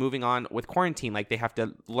businesses moving on with quarantine. Like they have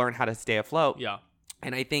to learn how to stay afloat. Yeah.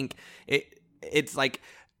 And I think it's like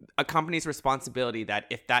a company's responsibility that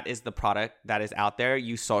if that is the product that is out there,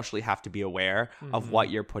 you socially have to be aware of what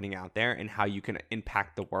you're putting out there and how you can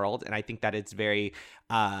impact the world. And I think that it's very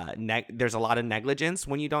there's a lot of negligence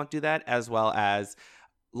when you don't do that, as well as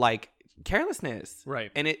like carelessness. Right.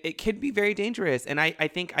 And it could be very dangerous. And I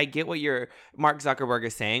think I get what Mark Zuckerberg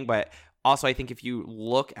is saying, but also, I think if you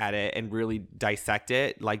look at it and really dissect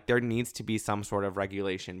it, like there needs to be some sort of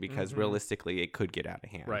regulation because realistically it could get out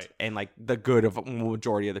of hand. Right. And like the good of a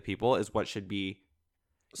majority of the people is what should be,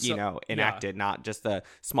 enacted, not just the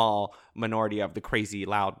small minority of the crazy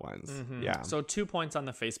loud ones. Yeah. So 2 points on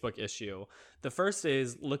the Facebook issue. The first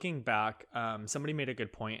is looking back, somebody made a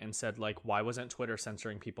good point and said like, why wasn't Twitter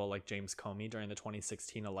censoring people like James Comey during the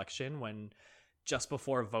 2016 election when just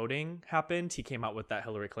before voting happened, he came out with that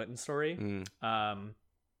Hillary Clinton story.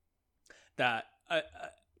 That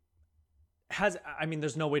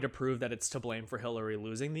there's no way to prove that it's to blame for Hillary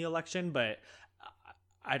losing the election, but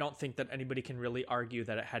I don't think that anybody can really argue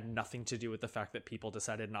that it had nothing to do with the fact that people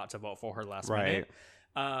decided not to vote for her last minute.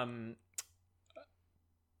 And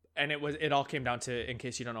it all came down to, in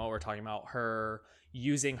case you don't know what we're talking about, her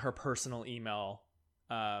using her personal email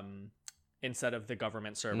instead of the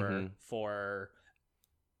government server for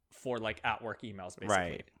like at work emails, basically.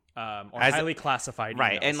 Right. Or highly classified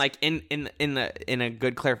right. emails. And like in a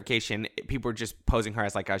good clarification, people were just posing her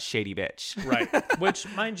as like a shady bitch. Right. Which,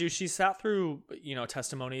 mind you, she sat through,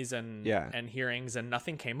 testimonies and hearings and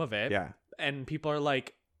nothing came of it. Yeah. And people are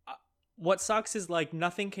like, what sucks is like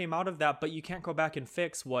nothing came out of that, but you can't go back and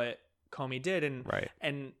fix what Comey did.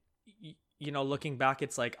 And looking back,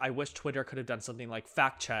 it's like, I wish Twitter could have done something like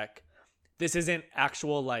fact check. This isn't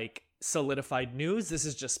actual like solidified news. This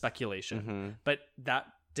is just speculation. But that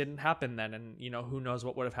didn't happen then. And, who knows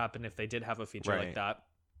what would have happened if they did have a feature like that.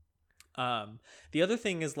 The other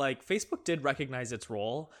thing is like Facebook did recognize its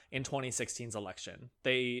role in 2016's election.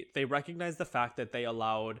 They recognized the fact that they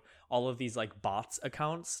allowed all of these like bots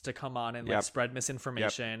accounts to come on and like spread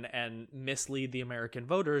misinformation and mislead the American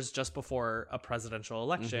voters just before a presidential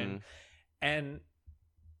election. And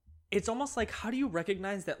it's almost like, how do you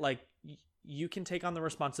recognize that like you can take on the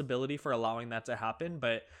responsibility for allowing that to happen,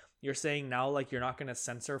 but you're saying now like you're not going to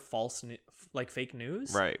censor fake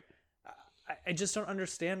news? Right. I just don't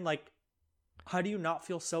understand, like, how do you not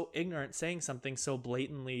feel so ignorant saying something so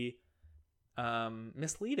blatantly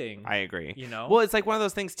misleading? I agree. Well, it's like one of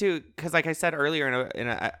those things too, because like I said earlier in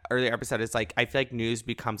a earlier episode, it's like I feel like news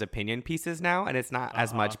becomes opinion pieces now, and it's not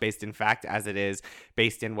as much based in fact as it is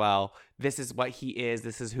based in, well, this is what he is,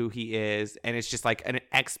 this is who he is, and it's just like an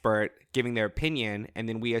expert giving their opinion, and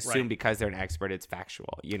then we assume because they're an expert it's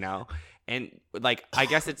factual, and like I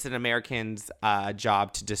guess it's an American's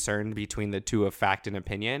job to discern between the two of fact and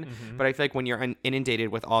opinion. But I feel like when you're inundated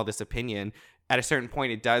with all this opinion, at a certain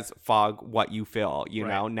point, it does fog what you feel,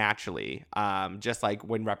 know, naturally. Just like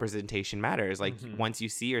when representation matters. Like once you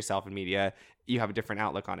see yourself in media, you have a different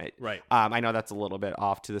outlook on it. Right. I know that's a little bit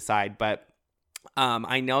off to the side, but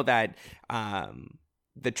I know that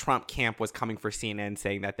the Trump camp was coming for CNN,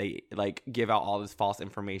 saying that they like give out all this false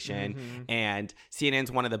information. And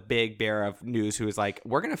CNN's one of the big bear of news who is like,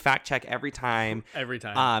 we're going to fact check every time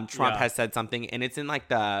Trump has said something. And it's in like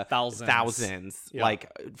the thousands,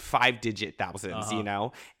 like 5-digit thousands, you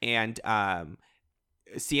know? And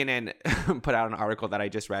CNN put out an article that I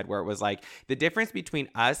just read where it was like, the difference between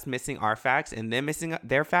us missing our facts and them missing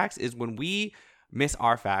their facts is when we miss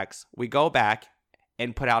our facts, we go back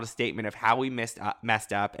and put out a statement of how we messed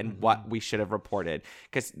up and what we should have reported.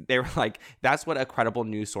 Because they were like, that's what a credible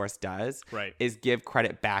news source does, is give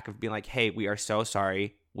credit back of being like, hey, we are so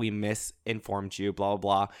sorry. We misinformed you, blah,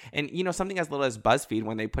 blah, blah. And, you know, something as little as BuzzFeed,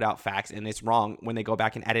 when they put out facts and it's wrong, when they go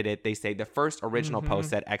back and edit it, they say the first original post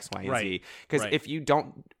said X, Y, and Z. Because if you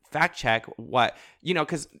don't fact check what, you know,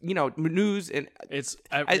 because, you know, news and it's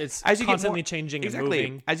as you constantly get more, changing and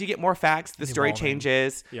moving. As you get more facts, the story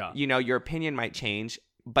changes. Yeah. You know, your opinion might change.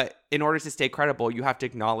 But in order to stay credible, you have to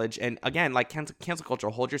acknowledge, and again, like cancel culture,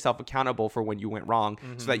 hold yourself accountable for when you went wrong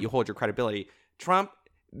so that you hold your credibility. Trump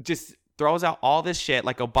just throws out all this shit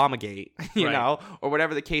like Obamagate, you know, or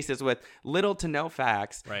whatever the case is, with little to no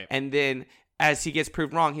facts. And then as he gets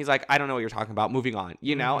proved wrong, he's like, I don't know what you're talking about. Moving on,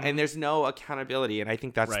 you know, and there's no accountability. And I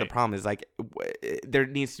think that's the problem, is like there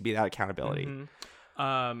needs to be that accountability.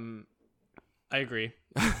 I agree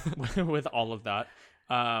with all of that.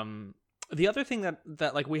 The other thing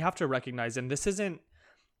that like we have to recognize, and this isn't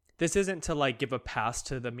to like give a pass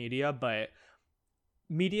to the media, but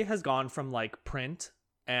media has gone from like print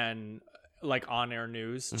and like on-air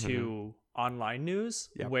news to online news,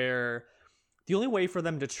 where the only way for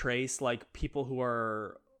them to trace like people who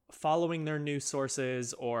are following their news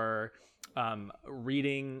sources or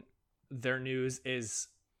reading their news is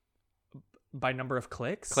by number of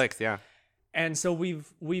clicks. And so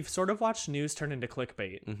we've sort of watched news turn into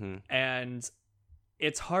clickbait. And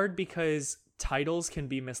it's hard because titles can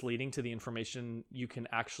be misleading to the information you can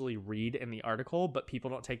actually read in the article, but people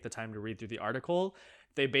don't take the time to read through the article.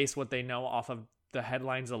 They base what they know off of the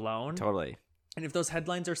headlines alone. Totally. And if those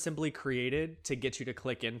headlines are simply created to get you to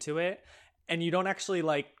click into it, and you don't actually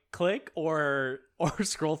like click or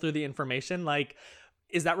scroll through the information, like,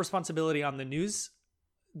 is that responsibility on the news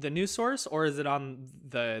source, or is it on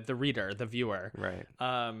the reader, the viewer?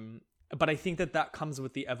 But I think that comes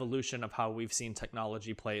with the evolution of how we've seen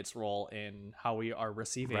technology play its role in how we are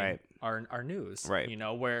receiving our news. You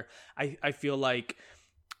know, where I feel like,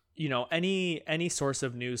 you know, any source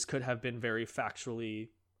of news could have been very factually,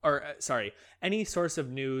 or sorry, any source of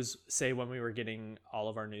news, say when we were getting all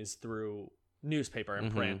of our news through newspaper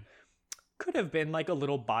and print, could have been like a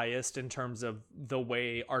little biased in terms of the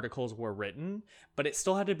way articles were written, but it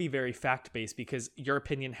still had to be very fact-based because your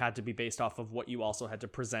opinion had to be based off of what you also had to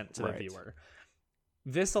present to the viewer.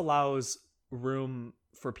 This allows room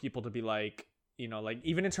for people to be like, you know, like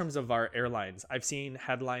even in terms of our airlines, I've seen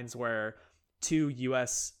headlines where two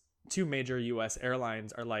major US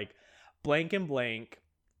airlines are like blank and blank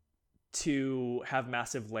to have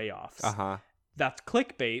massive layoffs. That's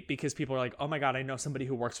clickbait because people are like, oh my God, I know somebody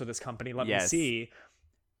who works for this company. Let me see.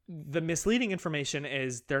 The misleading information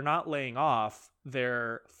is they're not laying off,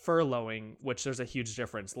 they're furloughing, which there's a huge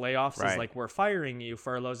difference. Layoffs is like, we're firing you.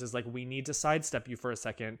 Furloughs is like, we need to sidestep you for a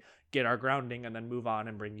second, get our grounding, and then move on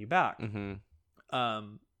and bring you back.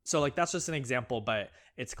 So like, that's just an example, but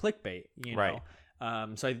it's clickbait, you know?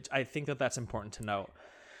 So I think that's important to note.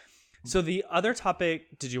 So the other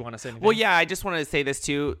topic, did you want to say anything? Well, yeah, I just wanted to say this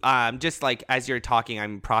too. Just like as you're talking,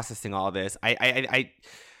 I'm processing all this. I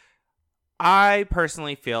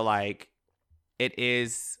personally feel like it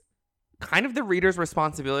is kind of the reader's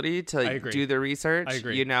responsibility to do the research. I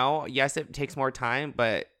agree. You know, yes, it takes more time,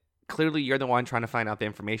 but clearly you're the one trying to find out the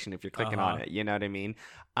information if you're clicking on it. You know what I mean?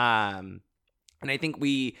 And I think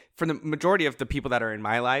for the majority of the people that are in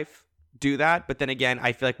my life, do that. But then again,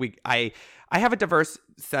 I feel like I have a diverse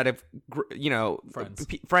set of, you know,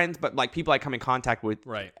 friends, but like people I come in contact with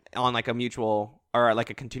on like a mutual or like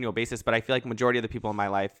a continual basis. But I feel like majority of the people in my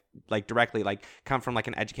life, like directly, like come from like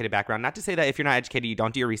an educated background. Not to say that if you're not educated, you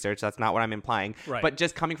don't do your research. That's not what I'm implying. But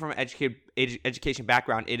just coming from an education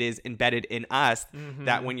background, it is embedded in us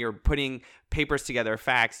that when you're putting papers together,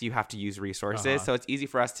 facts, you have to use resources. So it's easy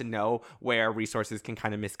for us to know where resources can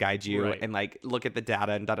kind of misguide you and like look at the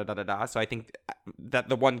data and da-da-da-da-da. So I think that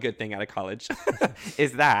the one good thing out of college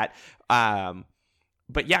is that.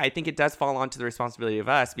 But yeah, I think it does fall onto the responsibility of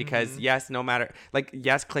us because yes, no matter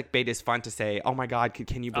yes, clickbait is fun to say, oh my God,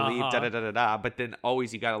 can you believe da da da da da? But then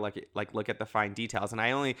always you gotta look at the fine details.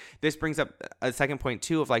 And this brings up a second point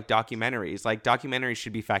too of like documentaries. Like documentaries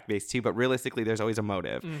should be fact based too, but realistically, there's always a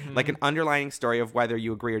motive, like an underlying story of whether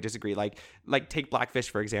you agree or disagree. Like take Blackfish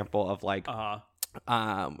for example of like.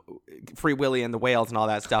 Free Willy and the whales and all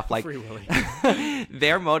that stuff, like Free Willy.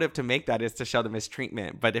 their motive to make that is to show the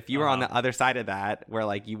mistreatment. But if you were on the other side of that, where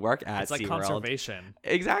like you work at It's like SeaWorld, conservation.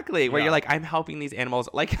 exactly, where you're like, I'm helping these animals,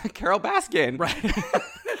 like Carol Baskin, Right.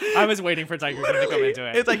 I was waiting for Tiger King to come into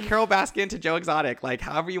it. It's like Carol Baskin to Joe Exotic. Like,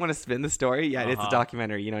 however you want to spin the story, yeah, it's a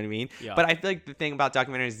documentary. You know what I mean? Yeah. But I feel like the thing about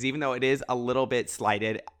documentaries is, even though it is a little bit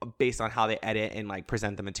slighted based on how they edit and like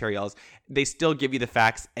present the materials, they still give you the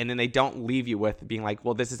facts, and then they don't leave you with being like,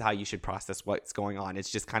 well, this is how you should process what's going on. It's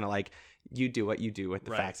just kind of like, you do what you do with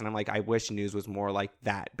the facts. And I'm like, I wish news was more like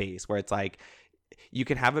that base, where it's like, you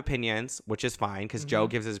can have opinions, which is fine, because Joe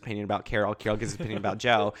gives his opinion about Carol gives his opinion about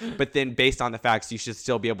Joe, but then based on the facts, you should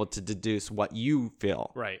still be able to deduce what you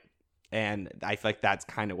feel. Right. And I feel like that's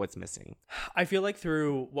kind of what's missing. I feel like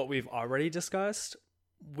through what we've already discussed,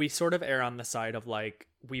 we sort of err on the side of like,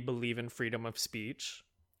 we believe in freedom of speech,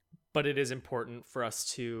 but it is important for us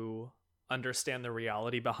to understand the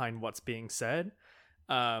reality behind what's being said.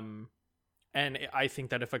 And I think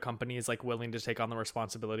that if a company is like willing to take on the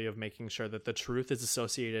responsibility of making sure that the truth is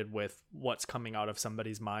associated with what's coming out of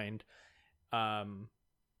somebody's mind,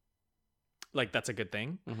 like that's a good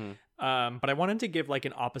thing. But I wanted to give like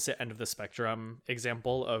an opposite end of the spectrum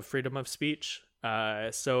example of freedom of speech.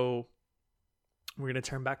 So we're going to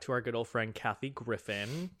turn back to our good old friend Kathy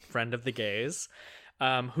Griffin, friend of the gays,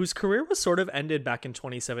 whose career was sort of ended back in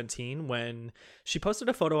 2017 when she posted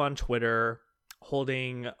a photo on Twitter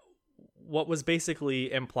holding what was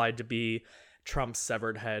basically implied to be Trump's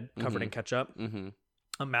severed head covered in ketchup,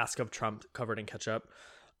 a mask of Trump covered in ketchup.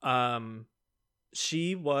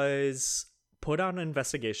 She was put on an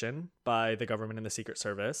investigation by the government and the Secret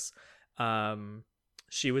Service.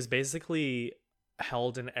 She was basically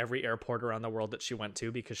held in every airport around the world that she went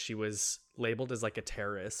to because she was labeled as like a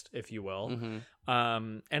terrorist, if you will.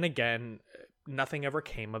 And again, nothing ever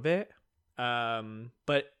came of it.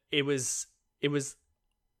 But it was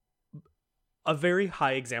a very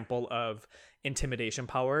high example of intimidation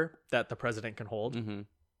power that the president can hold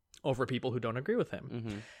over people who don't agree with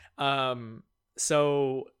him.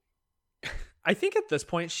 So I think at this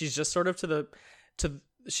point she's just sort of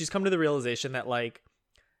she's come to the realization that like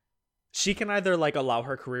she can either like allow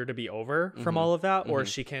her career to be over from all of that, or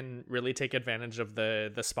she can really take advantage of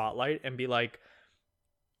the spotlight and be like,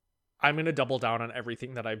 I'm going to double down on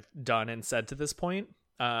everything that I've done and said to this point.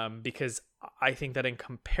 Because I think that in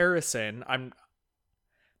comparison,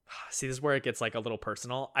 this is where it gets like a little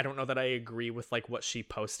personal. I don't know that I agree with like what she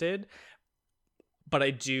posted, but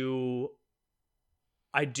I do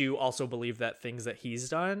also believe that things that he's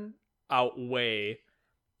done outweigh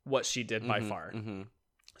what she did by far.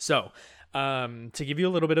 So, to give you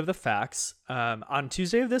a little bit of the facts, on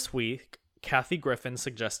Tuesday of this week, Kathy Griffin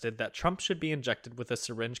suggested that Trump should be injected with a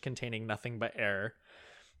syringe containing nothing but air,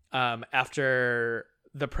 after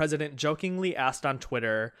the president jokingly asked on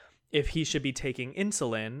Twitter if he should be taking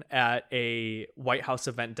insulin at a White House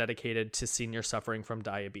event dedicated to seniors suffering from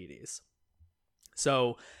diabetes.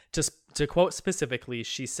 So, to quote specifically,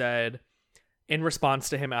 she said, in response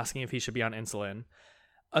to him asking if he should be on insulin,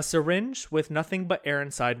 "A syringe with nothing but air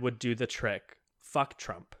inside would do the trick. Fuck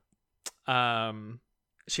Trump."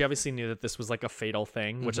 She obviously knew that this was like a fatal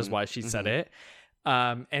thing, which is why she said it.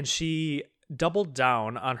 And she doubled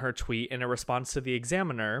down on her tweet in a response to the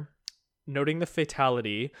Examiner, noting the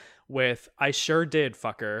fatality with, "I sure did,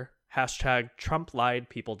 fucker. Hashtag Trump lied,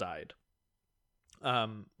 people died."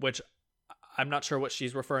 Which I'm not sure what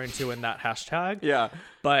she's referring to in that hashtag. Yeah.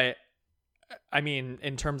 But I mean,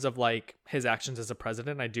 in terms of like his actions as a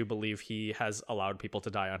president, I do believe he has allowed people to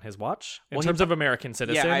die on his watch in terms of American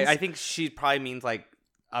citizens. Yeah, I think she probably means like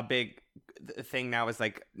a big thing now is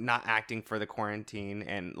like not acting for the quarantine,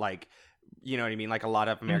 and like, you know what I mean? Like a lot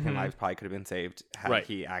of American lives probably could have been saved had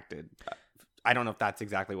he acted. I don't know if that's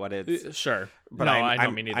exactly what it's. Sure. But no, I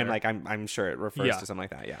don't mean either. I'm sure it refers to something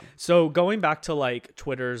like that. Yeah. So going back to like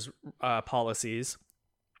Twitter's policies,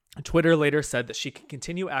 Twitter later said that she can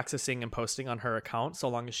continue accessing and posting on her account so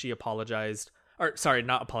long as she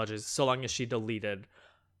so long as she deleted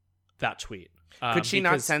that tweet. Could she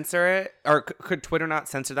not censor it? Or could Twitter not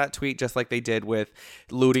censor that tweet just like they did with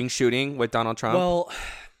looting shooting with Donald Trump? Well,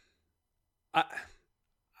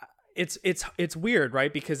 it's weird,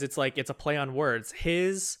 right? Because it's like, it's a play on words.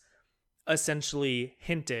 His essentially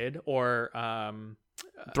hinted or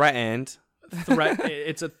threatened.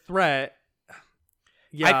 It's a threat.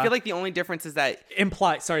 Yeah. I feel like the only difference is that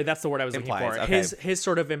sorry, that's the word I was looking for. Okay. His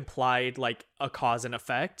sort of implied like a cause and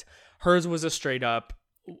effect. Hers was a straight up,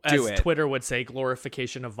 as Twitter would say,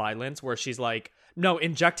 glorification of violence, where she's like, no,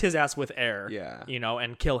 inject his ass with air. Yeah. You know,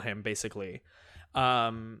 and kill him basically.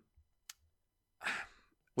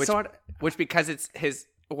 Which because it's his,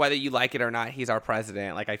 whether you like it or not, he's our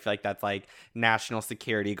president. Like, I feel like that's like national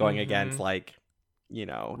security going against like, you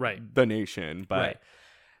know, the nation. But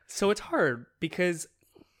so it's hard because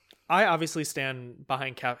I obviously stand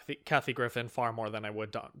behind Kathy Griffin far more than I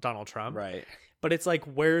would Donald Trump. Right. But it's like,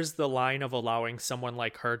 where's the line of allowing someone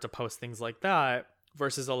like her to post things like that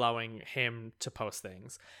versus allowing him to post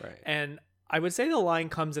things? Right. And I would say the line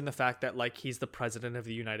comes in the fact that like he's the president of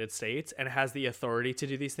the United States and has the authority to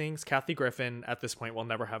do these things. Kathy Griffin at this point will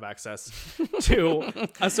never have access to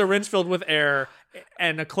a syringe filled with air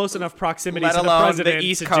and a close enough proximity to the president the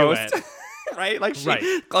East to Coast. do it. Right? Like,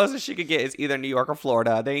 closest she could get is either New York or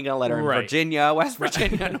Florida. They ain't gonna let her in Virginia, West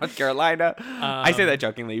Virginia, North Carolina. I say that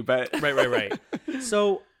jokingly, but right.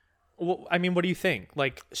 So, well, I mean, what do you think?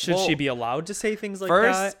 Like, should she be allowed to say things like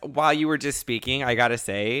that? First, while you were just speaking, I gotta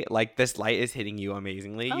say, like, this light is hitting you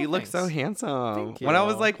amazingly. You look so handsome. Thank you. When I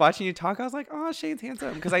was like watching you talk, I was like, oh, Shane's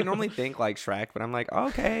handsome. Because I normally think like Shrek, but I'm like, oh,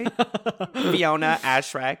 okay. Fiona as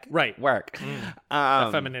Shrek. Right. Work.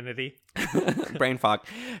 Femininity. Brain fog.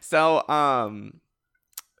 So,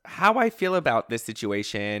 how I feel about this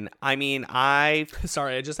situation, I mean,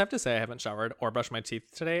 Sorry, I just have to say I haven't showered or brushed my teeth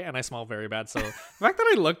today, and I smell very bad. So the fact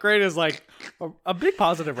that I look great is like a big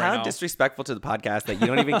positive right now. How disrespectful to the podcast that you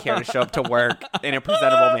don't even care to show up to work in a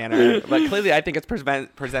presentable manner. But clearly, I think it's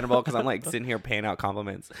presentable because I'm like sitting here paying out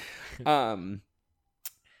compliments. How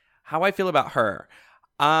I feel about her.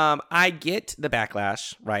 I get the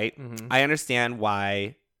backlash, right? Mm-hmm. I understand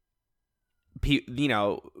why. You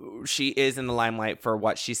know, she is in the limelight for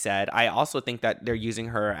what she said. I also think that they're using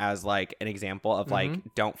her as like an example of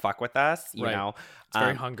like, don't fuck with us, you know. It's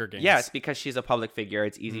very Hunger Games. Yes, because she's a public figure.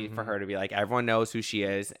 It's easy for her to be like, everyone knows who she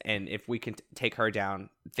is, and if we can take her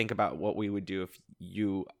down, think about what we would do if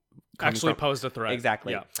you actually posed a threat.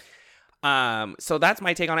 Exactly. Yeah. So that's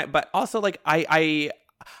my take on it. But also, like, I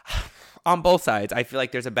on both sides, I feel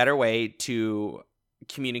like there's a better way to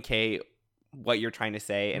communicate what you're trying to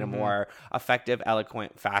say in a more effective,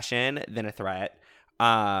 eloquent fashion than a threat.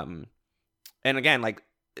 And again, like,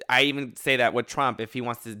 I even say that with Trump, if he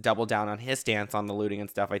wants to double down on his stance on the looting and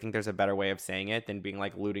stuff, I think there's a better way of saying it than being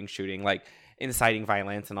like looting, shooting, like inciting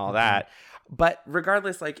violence and all that. But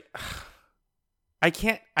regardless, like, I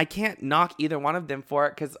can't knock either one of them for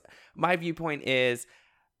it, because my viewpoint is,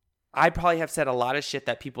 I probably have said a lot of shit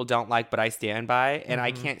that people don't like, but I stand by, and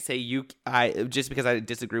I can't say just because I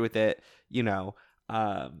disagree with it, you know,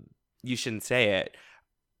 you shouldn't say it.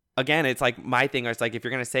 Again, it's like my thing is like, if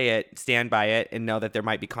you're going to say it, stand by it and know that there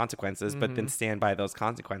might be consequences, but then stand by those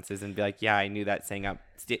consequences and be like, yeah, I knew that saying up,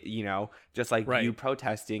 you know, just like you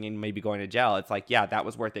protesting and maybe going to jail. It's like, yeah, that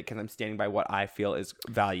was worth it because I'm standing by what I feel is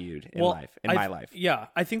valued in my life. Yeah.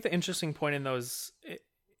 I think the interesting point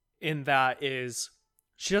in that is,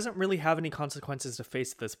 she doesn't really have any consequences to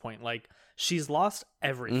face at this point. Like, she's lost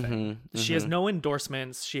everything. She has no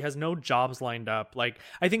endorsements. She has no jobs lined up. Like,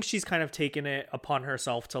 I think she's kind of taken it upon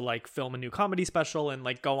herself to like film a new comedy special and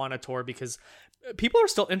like go on a tour because people are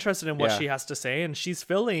still interested in what she has to say, and she's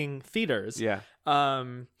filling theaters. Yeah.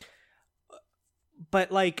 But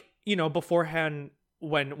like, you know, beforehand,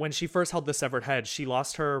 when she first held the severed head, she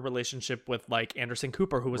lost her relationship with like Anderson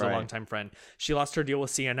Cooper, who was a longtime friend. She lost her deal with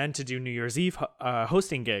CNN to do New Year's Eve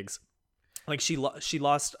hosting gigs. Like she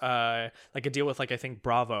lost like a deal with like, I think,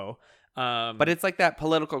 Bravo. But it's like that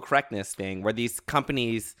political correctness thing where these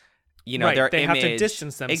companies, you know, their they image, have to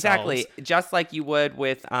distance themselves. Exactly, just like you would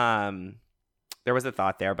with there was a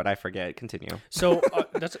thought there, but I forget. Continue. So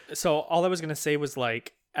so all I was gonna say was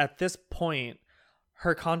like, at this point,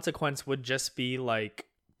 her consequence would just be like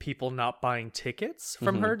people not buying tickets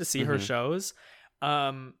from her to see her shows,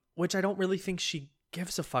 which I don't really think she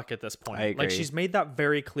gives a fuck at this point. I agree. Like, she's made that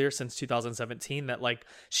very clear since 2017 that like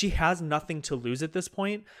she has nothing to lose at this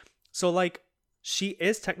point. So like, she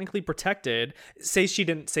is technically protected. Say she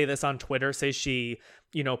didn't say this on Twitter. Say she,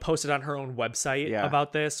 you know, posted on her own website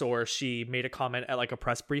about this, or she made a comment at like a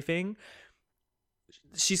press briefing.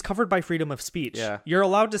 She's covered by freedom of speech. Yeah. You're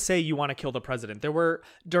allowed to say you want to kill the president. There were,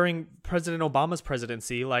 during President Obama's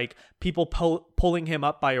presidency, like people pulling him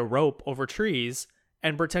up by a rope over trees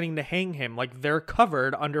and pretending to hang him. Like, they're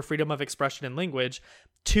covered under freedom of expression and language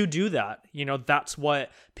to do that. You know, that's what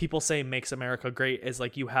people say makes America great, is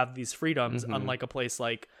like, you have these freedoms, unlike a place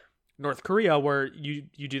like North Korea where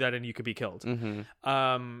you do that and you could be killed.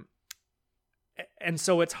 And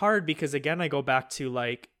so it's hard because, again, I go back to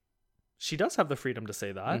like, she does have the freedom to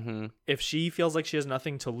say that. If she feels like she has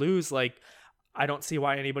nothing to lose, like, I don't see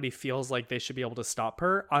why anybody feels like they should be able to stop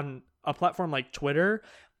her. On a platform like Twitter,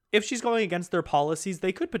 if she's going against their policies,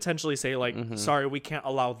 they could potentially say like, sorry, we can't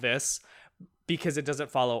allow this because it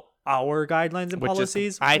doesn't follow our guidelines and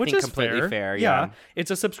policies, I which think is completely fair. Yeah.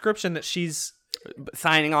 It's a subscription that she's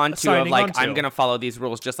signing on to Signing of like, on to. I'm going to follow these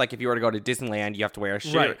rules. Just like if you were to go to Disneyland, you have to wear a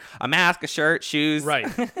shirt, Right. a mask, a shirt, shoes. right.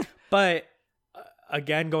 But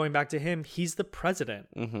again, going back to him, he's the president.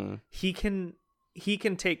 Mm-hmm. He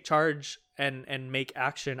can take charge and make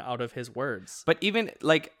action out of his words. But even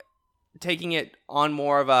like taking it on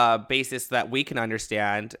more of a basis that we can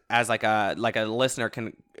understand as like a listener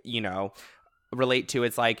can, relate to,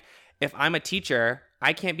 it's like, if I'm a teacher,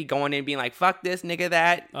 I can't be going in and being like, fuck this, nigga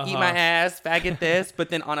that, eat my ass, faggot this. But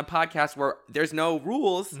then on a podcast where there's no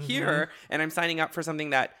rules here, and I'm signing up for something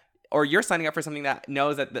that, or you're signing up for something that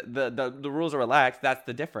knows that the rules are relaxed, that's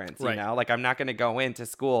the difference, Right. Like, I'm not going to go into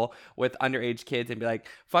school with underage kids and be like,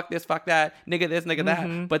 fuck this, fuck that, nigga this, nigga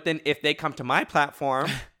that. But then if they come to my platform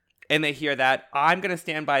and they hear that, I'm going to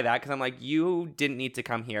stand by that because I'm like, you didn't need to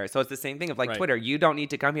come here. So it's the same thing of like Right. Twitter. You don't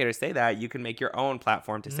need to come here to say that. You can make your own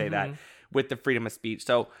platform to say that with the freedom of speech.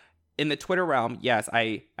 So in the Twitter realm, yes,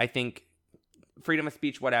 I think freedom of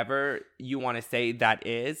speech, whatever you want to say that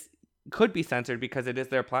is, could be censored because it is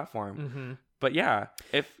their platform. But yeah,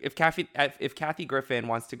 if Kathy Griffin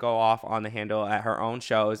wants to go off on the handle at her own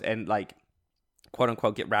shows and like quote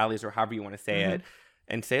unquote get rallies or however you want to say it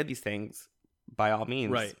and say these things, by all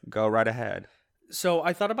means, Right. go right ahead. So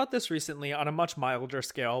I thought about this recently on a much milder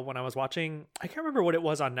scale when I was watching, I can't remember what it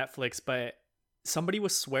was on Netflix, but somebody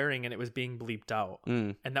was swearing and it was being bleeped out.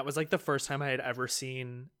 And that was like the first time I had ever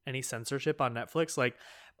seen any censorship on Netflix. Like,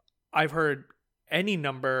 I've heard any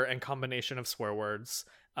number and combination of swear words.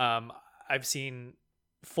 I've seen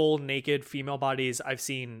full naked female bodies. I've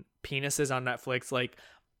seen penises on Netflix. Like,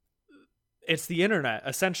 it's the internet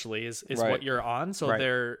essentially is Right. what you're on. So Right.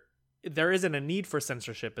 there isn't a need for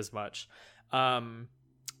censorship as much.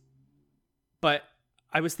 But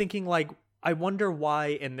I was thinking, like, I wonder why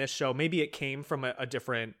in this show, maybe it came from a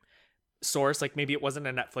different source. Like, maybe it wasn't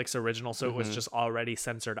a Netflix original, so it was just already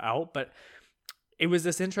censored out. But it was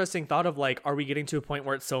this interesting thought of like, are we getting to a point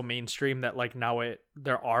where it's so mainstream that like now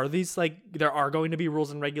there are going to be rules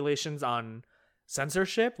and regulations on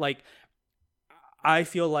censorship? Like, I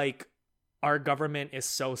feel like our government is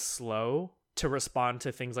so slow to respond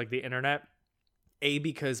to things like the internet.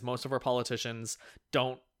 Because most of our politicians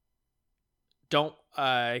don't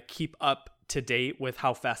keep up to date with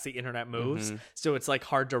how fast the internet moves. So it's like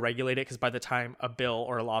hard to regulate it because by the time a bill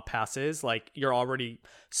or a law passes, like you're already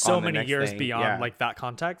so On the many next years thing, beyond yeah. like that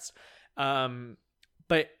context.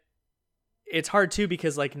 But it's hard too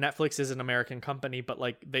because like Netflix is an American company, but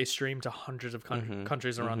like they stream to hundreds of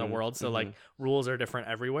countries around the world. So like rules are different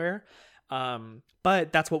everywhere.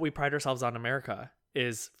 But that's what we pride ourselves on, America,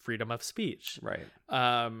 is freedom of speech. Right.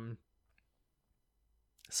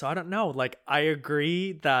 So I don't know. Like, I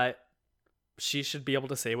agree that she should be able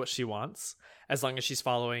to say what she wants as long as she's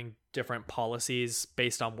following different policies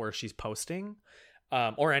based on where she's posting,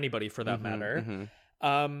 or anybody for that matter.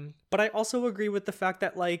 But I also agree with the fact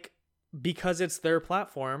that, like, because it's their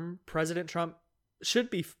platform, President Trump should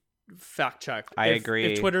be fact checked. I agree.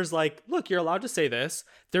 If Twitter's like, look, you're allowed to say this,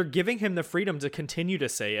 they're giving him the freedom to continue to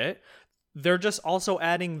say it. They're just also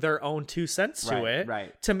adding their own 2 cents to it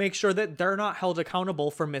to make sure that they're not held accountable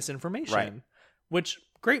for misinformation. Right. Which,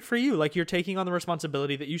 great for you. Like, you're taking on the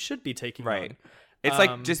responsibility that you should be taking on. It's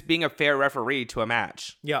like just being a fair referee to a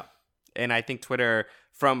match. Yeah. And I think Twitter,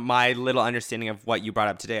 from my little understanding of what you brought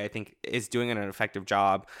up today, I think is doing an effective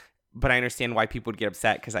job. But I understand why people would get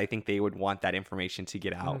upset because I think they would want that information to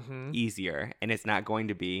get out easier. And it's not going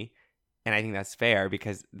to be. And I think that's fair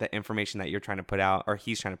because the information that you're trying to put out, or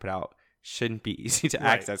he's trying to put out, shouldn't be easy to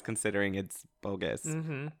access considering it's bogus.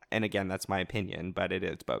 And again, that's my opinion, but it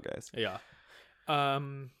is bogus. Yeah.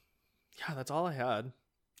 Yeah, that's all I had.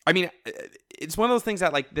 I mean, it's one of those things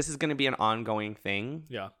that, like, this is going to be an ongoing thing.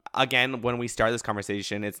 Yeah. Again, when we start this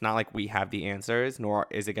conversation, it's not like we have the answers, nor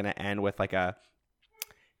is it going to end with like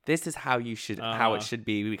this is how you should, how it should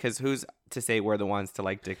be, because who's to say we're the ones to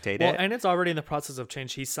like dictate it? And it's already in the process of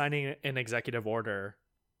change. He's signing an executive order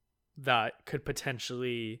that could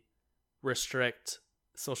potentially restrict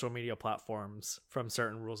social media platforms from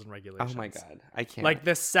certain rules and regulations. Oh my God. I can't. Like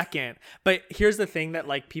the second. But here's the thing that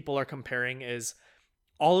like people are comparing is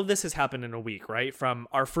all of this has happened in a week, right? From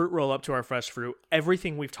our fruit roll up to our fresh fruit,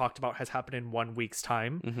 everything we've talked about has happened in 1 week's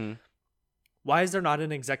time. Why is there not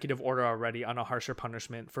an executive order already on a harsher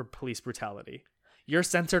punishment for police brutality? You're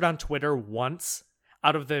censored on Twitter once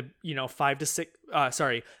out of the,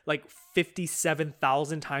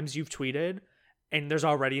 57,000 times you've tweeted, and there's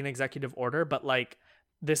already an executive order, but like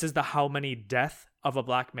this is the how many death of a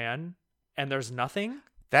black man and there's nothing.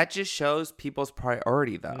 That just shows people's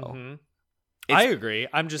priority, though. I agree.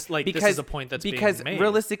 I'm just like, this is a point that's being made.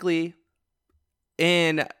 Realistically,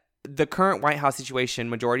 in the current White House situation,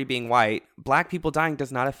 majority being white, black people dying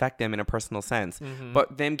does not affect them in a personal sense.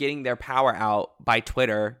 But them getting their power out by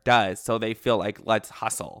Twitter does. So they feel like, let's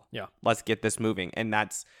hustle. Yeah. Let's get this moving. And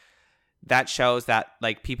that shows that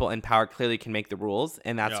like people in power clearly can make the rules.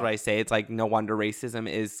 And that's what I say. It's like no wonder racism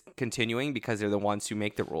is continuing because they're the ones who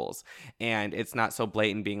make the rules. And it's not so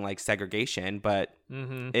blatant being like segregation, but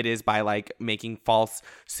it is by like making false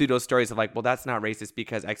pseudo stories of like, well, that's not racist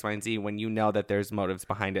because X, Y, and Z, when you know that there's motives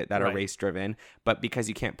behind it that are race driven. But because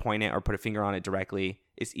you can't point it or put a finger on it directly,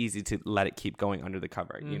 it's easy to let it keep going under the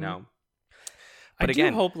cover, you know? But I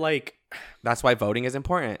do hope like... That's why voting is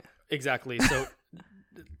important. Exactly. So...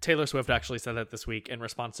 Taylor Swift actually said that this week in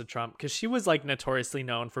response to Trump, because she was like notoriously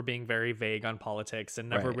known for being very vague on politics and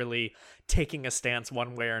never really taking a stance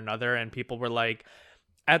one way or another. And people were like,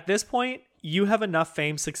 at this point, you have enough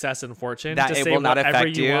fame, success, and fortune that to it say will not whatever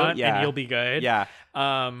affect you want and you'll be good. Yeah.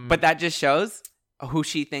 But that just shows who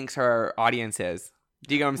she thinks her audience is.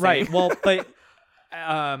 Do you get what I'm saying? Right. Well,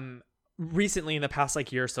 but recently in the past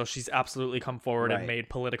like year or so, she's absolutely come forward and made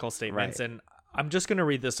political statements. And I'm just going to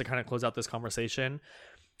read this to kind of close out this conversation.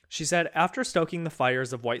 She said, after stoking the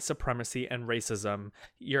fires of white supremacy and racism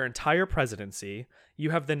your entire presidency, you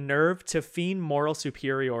have the nerve to feign moral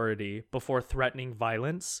superiority before threatening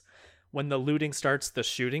violence. When the looting starts, the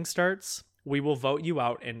shooting starts. We will vote you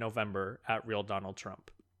out in November at Real Donald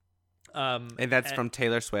Trump. And that's from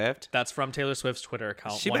Taylor Swift? That's from Taylor Swift's Twitter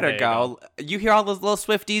account. She better go. You hear all those little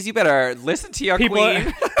Swifties, you better listen to your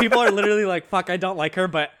queen. People are literally like, fuck, I don't like her,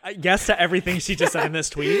 but yes to everything she just said in this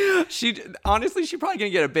tweet. She's probably gonna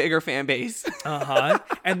get a bigger fan base.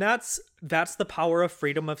 And that's the power of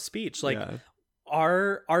freedom of speech. Like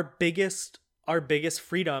our biggest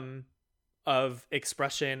freedom of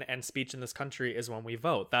expression and speech in this country is when we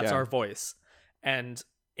vote. That's our voice. And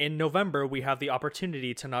in November, we have the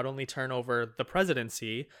opportunity to not only turn over the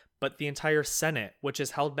presidency, but the entire Senate, which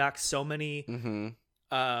has held back so many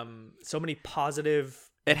positive.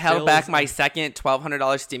 It held back my second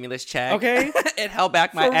 $1,200 stimulus check. Okay. It held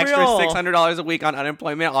back my extra $600 a week on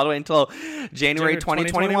unemployment all the way until January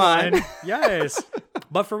 2021. Yes.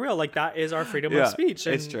 But for real, like that is our freedom of speech.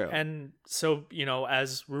 And, it's true. And so, you know,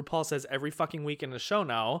 as RuPaul says every fucking week in the show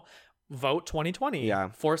now, vote 2020. Yeah.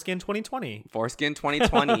 Foreskin 2020. Foreskin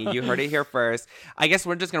 2020. You heard it here first. I guess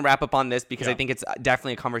we're just going to wrap up on this because I think it's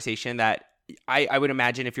definitely a conversation that I would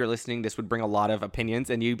imagine if you're listening, this would bring a lot of opinions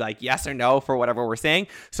and you'd be like yes or no for whatever we're saying.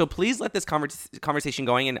 So please let this conversation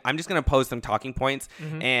going. And I'm just going to pose some talking points.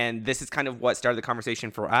 And this is kind of what started the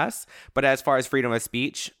conversation for us. But as far as freedom of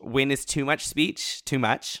speech, when is too much speech too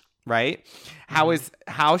much, right?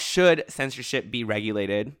 How should censorship be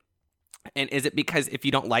regulated? And is it because if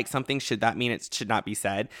you don't like something, should that mean it should not be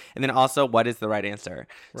said? And then also, what is the right answer?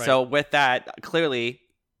 Right. So with that, clearly,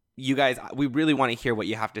 you guys, we really want to hear what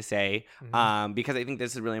you have to say because I think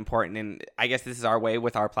this is really important. And I guess this is our way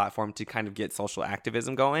with our platform to kind of get social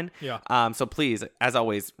activism going. Yeah. So please, as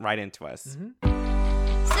always, write into us. Simple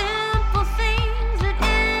things that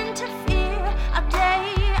interfere, a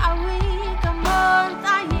day, a week, a month,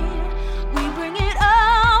 a year. We bring it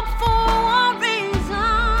up for a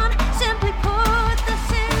reason. Simply put, the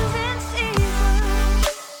sins in season.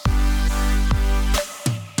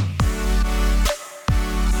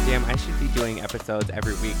 Damn, I should be doing episodes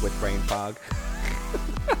every week with brain fog.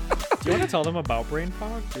 Do you want to tell them about brain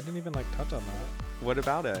fog? You didn't even touch on that. What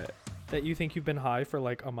about it? That you think you've been high for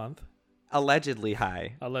a month? Allegedly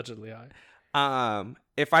high. Allegedly high.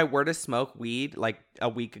 If I were to smoke weed a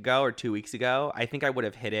week ago or 2 weeks ago, I think I would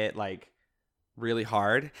have hit it really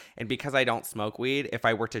hard. And because I don't smoke weed, if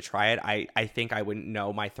I were to try it, I think I wouldn't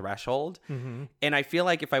know my threshold. And I feel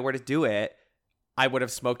like if I were to do it, I would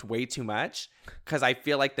have smoked way too much because I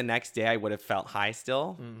feel like the next day I would have felt high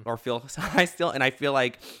still or feel high still. And I feel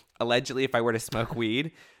like allegedly if I were to smoke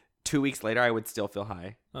weed 2 weeks later, I would still feel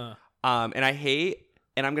high. And I hate,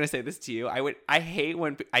 and I'm going to say this to you, I hate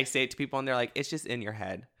when I say it to people and they're like, it's just in your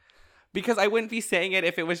head. Because I wouldn't be saying it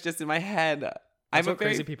if it was just in my head. That's what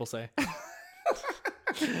crazy people say.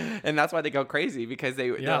 And that's why they go crazy because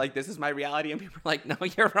they're like, this is my reality. And people are like, no,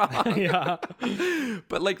 you're wrong. Yeah.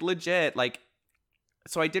 But legit,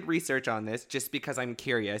 so I did research on this just because I'm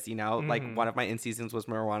curious, one of my in seasons was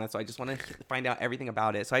marijuana. So I just want to find out everything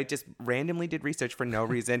about it. So I just randomly did research for no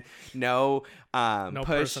reason, no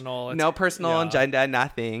personal agenda,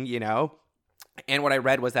 nothing, And what I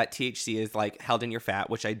read was that THC is like held in your fat,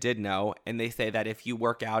 which I did know. And they say that if you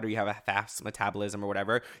work out or you have a fast metabolism or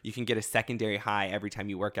whatever, you can get a secondary high every time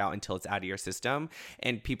you work out until it's out of your system.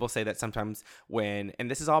 And people say that sometimes and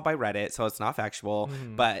this is all by Reddit, so it's not factual,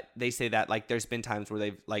 but they say that like there's been times where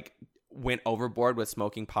they've like went overboard with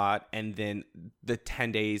smoking pot, and then the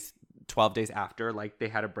 10 days 12 days after, like they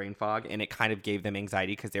had a brain fog, and it kind of gave them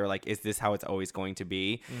anxiety because they were like, is this how it's always going to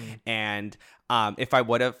be? And if I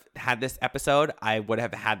would have had this episode, I would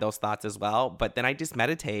have had those thoughts as well. But then I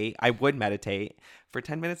would meditate for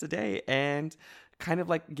 10 minutes a day and kind of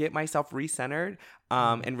like get myself recentered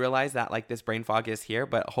and realize that like this brain fog is here,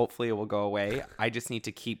 but hopefully it will go away. I just need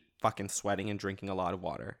to keep fucking sweating and drinking a lot of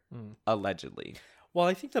water, allegedly. Well,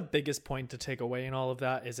 I think the biggest point to take away in all of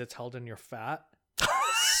that is it's held in your fat.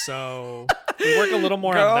 So we work a little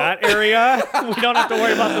more on that area. We don't have to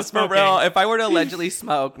worry about the smoking. For real, if I were to allegedly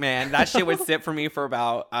smoke, man, that shit would sit for me for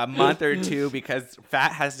about a month or two because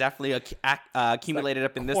fat has definitely accumulated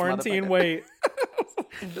up in this quarantine motherfucker. weight.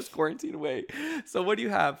 This quarantine weight. So what do you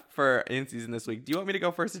have for in season this week? Do you want me to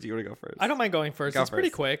go first or do you want to go first? I don't mind going first. It's pretty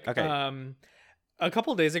quick. Okay. A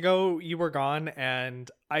couple days ago, you were gone,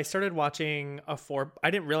 and I started watching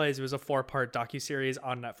I didn't realize it was a 4-part docuseries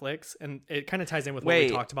on Netflix, and it kind of ties in with what we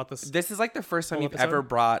talked about this. This is like the first time you've ever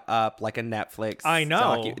brought up like a Netflix. I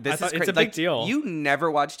know. This is it's a big deal. You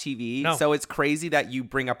never watch TV, No. so it's crazy that you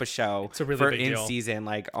bring up a show It's a really for big in deal. season.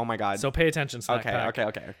 Like, oh my god. So pay attention. Snack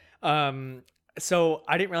Okay. pack. So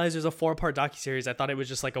I didn't realize it was a 4-part docuseries. I thought it was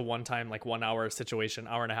just like a one-time, like 1 hour situation,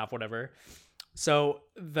 hour and a half, whatever. So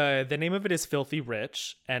the name of it is Filthy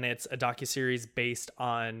Rich, and it's a docuseries based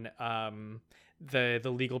on the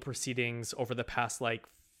legal proceedings over the past like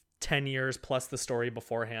 10 years plus the story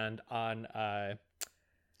beforehand on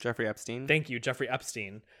Jeffrey Epstein. Thank you, Jeffrey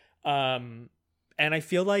Epstein. And I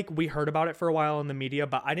feel like we heard about it for a while in the media,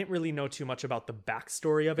 but I didn't really know too much about the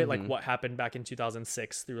backstory of it, like what happened back in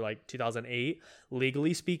 2006 through like 2008,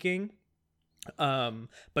 legally speaking.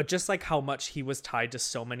 But just like how much he was tied to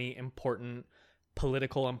so many important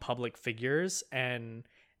political and public figures, and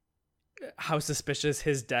how suspicious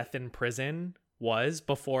his death in prison was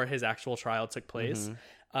before his actual trial took place.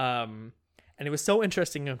 And it was so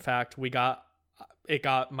interesting. In fact, it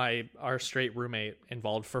got our straight roommate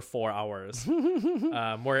involved for 4 hours.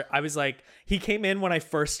 Where I was like, he came in when I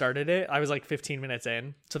first started it. I was like 15 minutes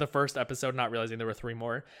in to the first episode, not realizing there were 3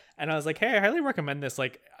 more. And I was like, hey, I highly recommend this.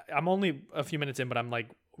 Like, I'm only a few minutes in, but I'm like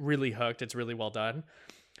really hooked. It's really well done.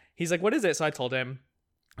 He's like, what is it? So I told him.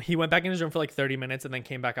 He went back in his room for like 30 minutes and then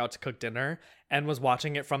came back out to cook dinner and was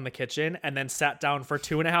watching it from the kitchen, and then sat down for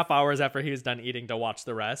 2.5 hours after he was done eating to watch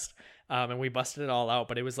the rest. And we busted it all out,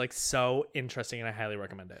 but it was like so interesting, and I highly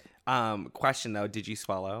recommend it. Question though, did you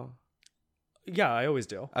swallow? Yeah, I always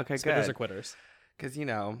do. Okay, Spitters good. or quitters. Because you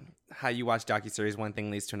know how you watch docuseries, one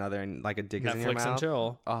thing leads to another, and like a dick is in your Netflix mouth. and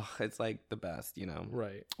chill. Oh, it's like the best, you know.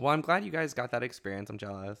 Right. Well, I'm glad you guys got that experience. I'm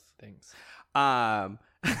jealous. Thanks.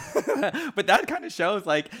 But that kind of shows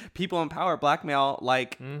like people in power blackmail.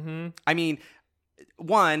 Like, I mean,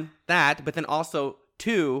 1, that, but then also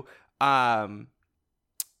 2, brain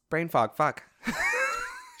fog. Fuck.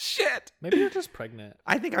 Shit. Maybe you're just pregnant.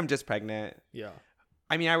 I think I'm just pregnant. Yeah.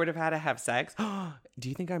 I mean, I would have had to have sex. Do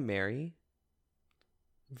you think I'm Mary?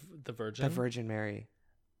 The Virgin? The Virgin Mary.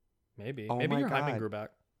 Maybe. Oh Maybe my your hymen God. grew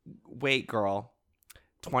back. Wait, girl.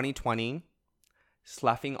 2020,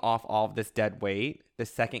 sloughing off all of this dead weight, the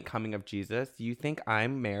second coming of Jesus. You think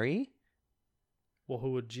I'm Mary? Well,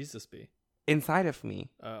 who would Jesus be? Inside of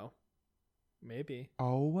me. Oh. Maybe.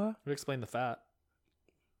 Oh. Would explain the fat.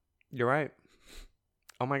 You're right.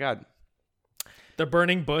 Oh my God. The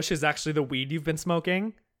burning bush is actually the weed you've been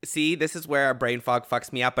smoking? See, this is where a brain fog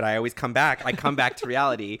fucks me up, but I always come back. I come back to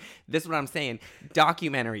reality. This is what I'm saying.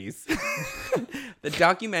 Documentaries. The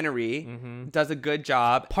documentary does a good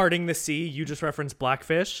job. Parting the Sea, you just referenced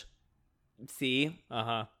Blackfish. See?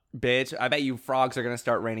 Uh-huh. Bitch, I bet you frogs are going to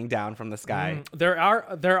start raining down from the sky. There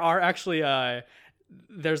are actually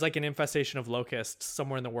there's like an infestation of locusts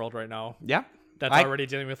somewhere in the world right now. Yeah. That's already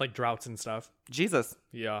dealing with like droughts and stuff. Jesus.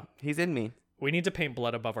 Yeah. He's in me. We need to paint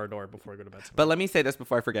blood above our door before we go to bed tonight. But let me say this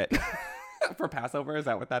before I forget. For Passover, is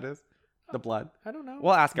that what that is? The blood? I don't know.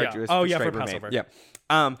 We'll ask our Yeah. Jewish Oh, yeah, straight for roommate. Passover.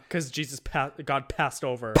 Yeah. Because God passed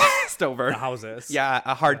over Passed over. the houses. Yeah,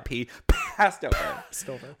 a hard P. Passed over. Passed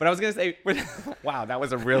over. But I was going to say, wow, that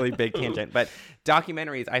was a really big tangent. But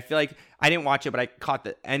documentaries, I feel like I didn't watch it, but I caught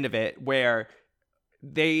the end of it where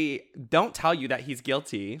they don't tell you that he's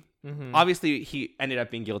guilty. Obviously, he ended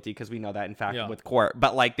up being guilty because we know that, in fact, with court.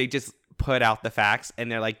 But like they just put out the facts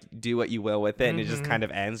and they're like, do what you will with it. And it just kind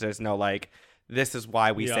of ends. There's no like, this is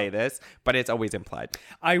why we Yeah. say this, but it's always implied.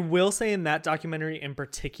 I will say in that documentary in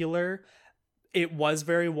particular, it was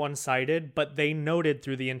very one-sided, but they noted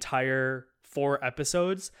through the entire 4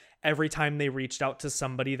 episodes, every time they reached out to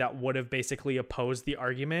somebody that would have basically opposed the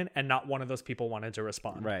argument, and not one of those people wanted to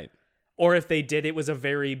respond. Right. Or if they did, it was a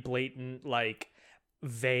very blatant, like,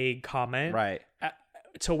 vague comment. Right.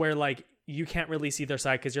 To where, like, you can't really see their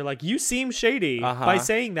side because you're like, you seem shady by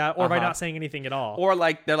saying that or by not saying anything at all. Or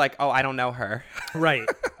like they're like, oh, I don't know her. Right.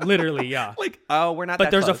 Literally, yeah. Like, oh, we're not But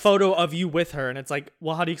that there's a close. photo of you with her, and it's like,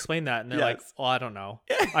 well, how do you explain that? And they're like, Yes. well, I don't know.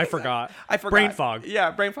 I forgot. I forgot. Brain fog.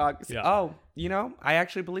 Yeah, brain fog. Yeah. Oh, you know, I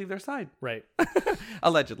actually believe their side. Right.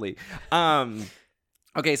 Allegedly.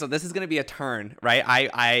 Okay, so this is gonna be a turn, right?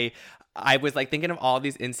 I was like thinking of all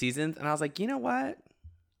these in seasons, and I was like, you know what?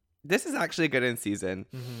 This is actually a good in season.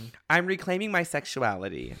 Mm-hmm. I'm reclaiming my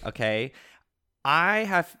sexuality. Okay. I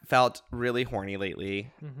have felt really horny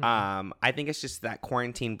lately. Mm-hmm. I think it's just that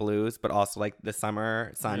quarantine blues, but also like the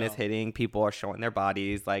summer sun is Yeah. hitting. People are showing their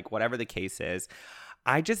bodies, like whatever the case is.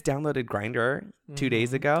 I just downloaded Grindr 2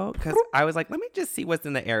 days ago because I was like, let me just see what's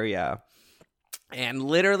in the area. And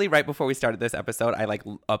literally right before we started this episode, I like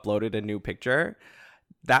uploaded a new picture.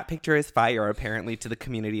 That picture is fire, apparently, to the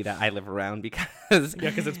community that I live around because Yeah,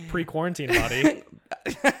 because it's pre-quarantine body.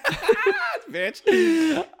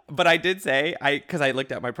 bitch. But I did say because I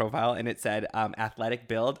looked at my profile and it said athletic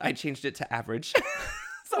build. I changed it to average,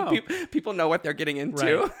 so people know what they're getting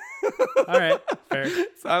into. Right. All right. Fair.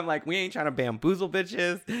 So I'm like, we ain't trying to bamboozle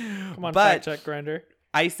bitches. Come on, but fact check Grindr.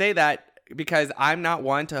 I say that because I'm not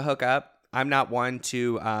one to hook up. I'm not one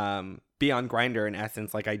to be on Grindr in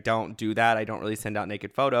essence. Like I don't do that. I don't really send out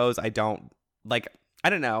naked photos. I don't I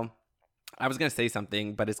don't know. I was gonna say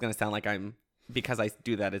something, but it's gonna sound like because I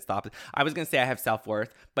do that, it's the opposite. I was gonna say I have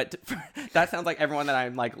self-worth, but that sounds like everyone that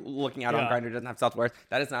I'm like looking at on Grindr doesn't have self-worth.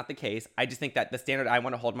 That is not the case. I just think that the standard I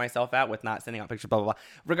want to hold myself at with not sending out pictures, blah blah blah.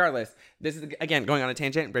 Regardless, this is again going on a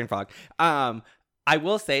tangent, brain fog. I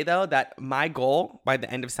will say though that my goal by the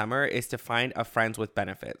end of summer is to find a friends with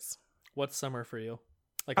benefits. What's summer for you?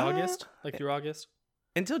 Like August? Like through August?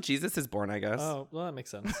 Until Jesus is born, I guess. Oh, well, that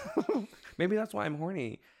makes sense. Maybe that's why I'm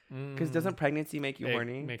horny. Because doesn't pregnancy make you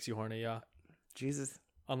horny? It makes you horny, yeah. Jesus.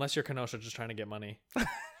 Unless you're Kenosha just trying to get money.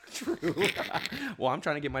 True. Well, I'm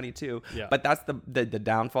trying to get money too. Yeah. But that's the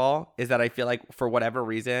downfall is that I feel like for whatever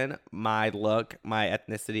reason, my look, my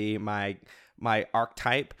ethnicity, my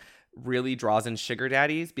archetype really draws in sugar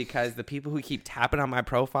daddies because the people who keep tapping on my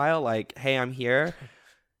profile, like, hey, I'm here,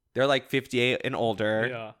 they're like 58 and older.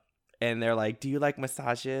 Yeah. And they're like, do you like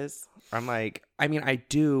massages? I'm like, I mean, I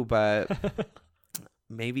do, but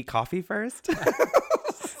maybe coffee first.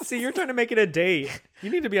 See, you're trying to make it a date. You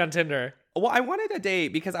need to be on Tinder. Well, I wanted a date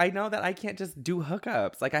because I know that I can't just do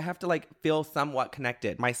hookups. Like, I have to like feel somewhat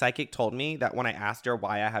connected. My psychic told me that when I asked her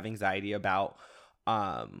why I have anxiety about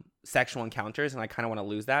sexual encounters, and I kind of want to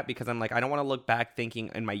lose that because I'm like, I don't want to look back thinking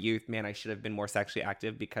in my youth, man, I should have been more sexually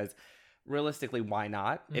active because realistically, why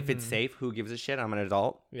not? If it's safe, who gives a shit? I'm an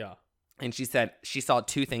adult. Yeah. And she said she saw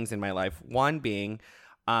 2 things in my life. One being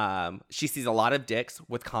she sees a lot of dicks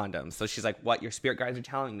with condoms. So she's like, what your spirit guides are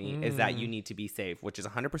telling me is that you need to be safe, which is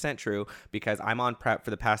 100% true because I'm on PrEP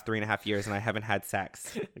for the past 3.5 years and I haven't had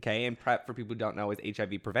sex. Okay. And PrEP, for people who don't know, is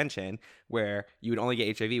HIV prevention, where you would only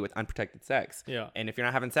get HIV with unprotected sex. Yeah. And if you're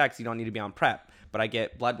not having sex, you don't need to be on PrEP. But I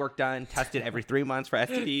get blood work done, tested every 3 months for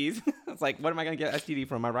STDs. It's like, what am I going to get STD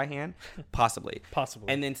from? My right hand? Possibly.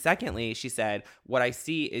 And then secondly, she said, what I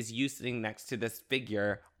see is you sitting next to this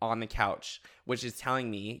figure on the couch, which is telling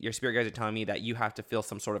me, your spirit guides are telling me that you have to feel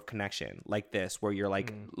some sort of connection like this, where you're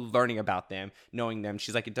like learning about them, knowing them.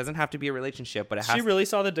 She's like, it doesn't have to be a relationship, but it has She really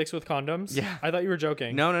saw the dicks with condoms? Yeah. I thought you were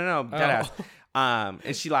joking. No, deadass.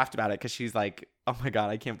 And she laughed about it because she's like, oh my God,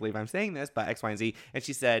 I can't believe I'm saying this, but X, Y, and Z. And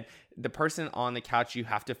she said, the person on the couch, you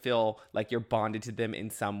have to feel like you're bonded to them in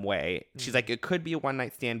some way. She's like, it could be a one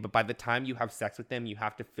night stand, but by the time you have sex with them, you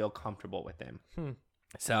have to feel comfortable with them.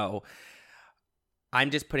 So I'm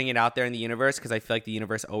just putting it out there in the universe because I feel like the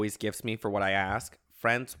universe always gifts me for what I ask.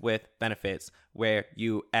 Friends with benefits. Where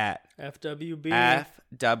you at? FWB.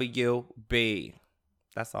 FWB.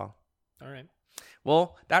 That's all. All right.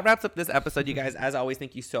 Well, that wraps up this episode, you guys. As always,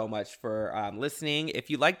 thank you so much for listening. If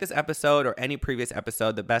you like this episode or any previous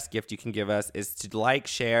episode, the best gift you can give us is to like,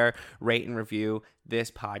 share, rate, and review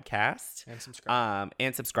this podcast. And subscribe.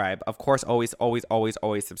 And subscribe. Of course, always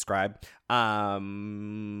subscribe.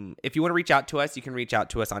 If you want to reach out to us, you can reach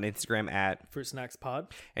out to us on Instagram at Fruit Snacks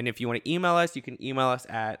Pod. And if you want to email us, you can email us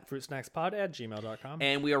at fruitsnackspod@gmail.com.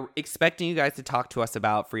 And we are expecting you guys to talk to us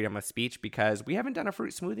about freedom of speech because we haven't done a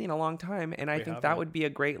fruit smoothie in a long time. And I think that would be a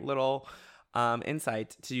great little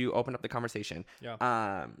insight to open up the conversation.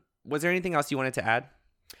 Yeah. Was there anything else you wanted to add?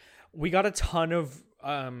 We got a ton of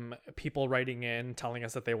people writing in telling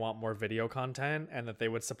us that they want more video content and that they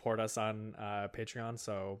would support us on Patreon.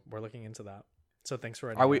 So we're looking into that. So thanks for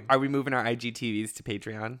writing. Are we moving our IGTVs to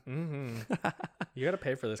Patreon? Mm-hmm. You got to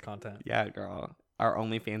pay for this content. Yeah, girl. Our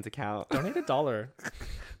OnlyFans account. Donate $1.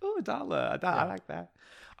 Oh, $1. I like that.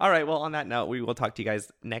 All right. Well, on that note, we will talk to you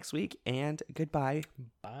guys next week, and goodbye.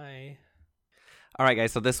 Bye. All right,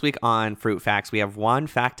 guys. So this week on Fruit Facts, we have one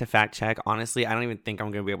fact to fact check. Honestly, I don't even think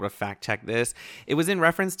I'm going to be able to fact check this. It was in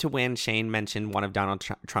reference to when Shane mentioned one of Donald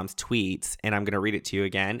Trump's tweets, and I'm going to read it to you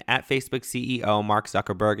again. At Facebook CEO Mark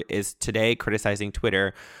Zuckerberg is today criticizing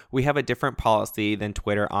Twitter. We have a different policy than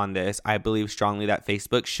Twitter on this. I believe strongly that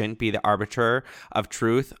Facebook shouldn't be the arbiter of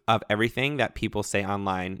truth of everything that people say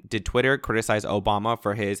online. Did Twitter criticize Obama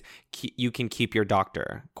for his "you can keep your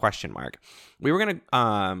doctor?" ? We were going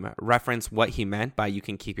to reference what he meant by "you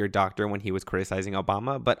can keep your doctor" when he was criticizing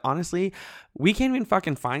Obama, but honestly, we can't even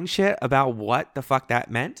fucking find shit about what the fuck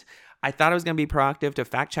that meant. I thought I was gonna be proactive to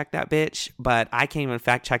fact check that bitch, but I can't even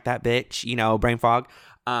fact check that bitch. You know, brain fog.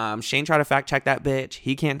 Shane tried to fact check that bitch.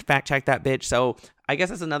 He can't fact check that bitch. So I guess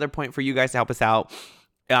that's another point for you guys to help us out.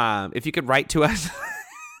 If you could write to us,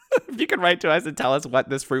 and tell us what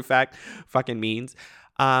this fruit fact fucking means,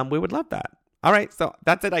 we would love that. All right, so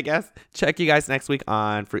that's it, I guess. Check you guys next week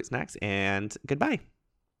on Fruit Snacks, and goodbye.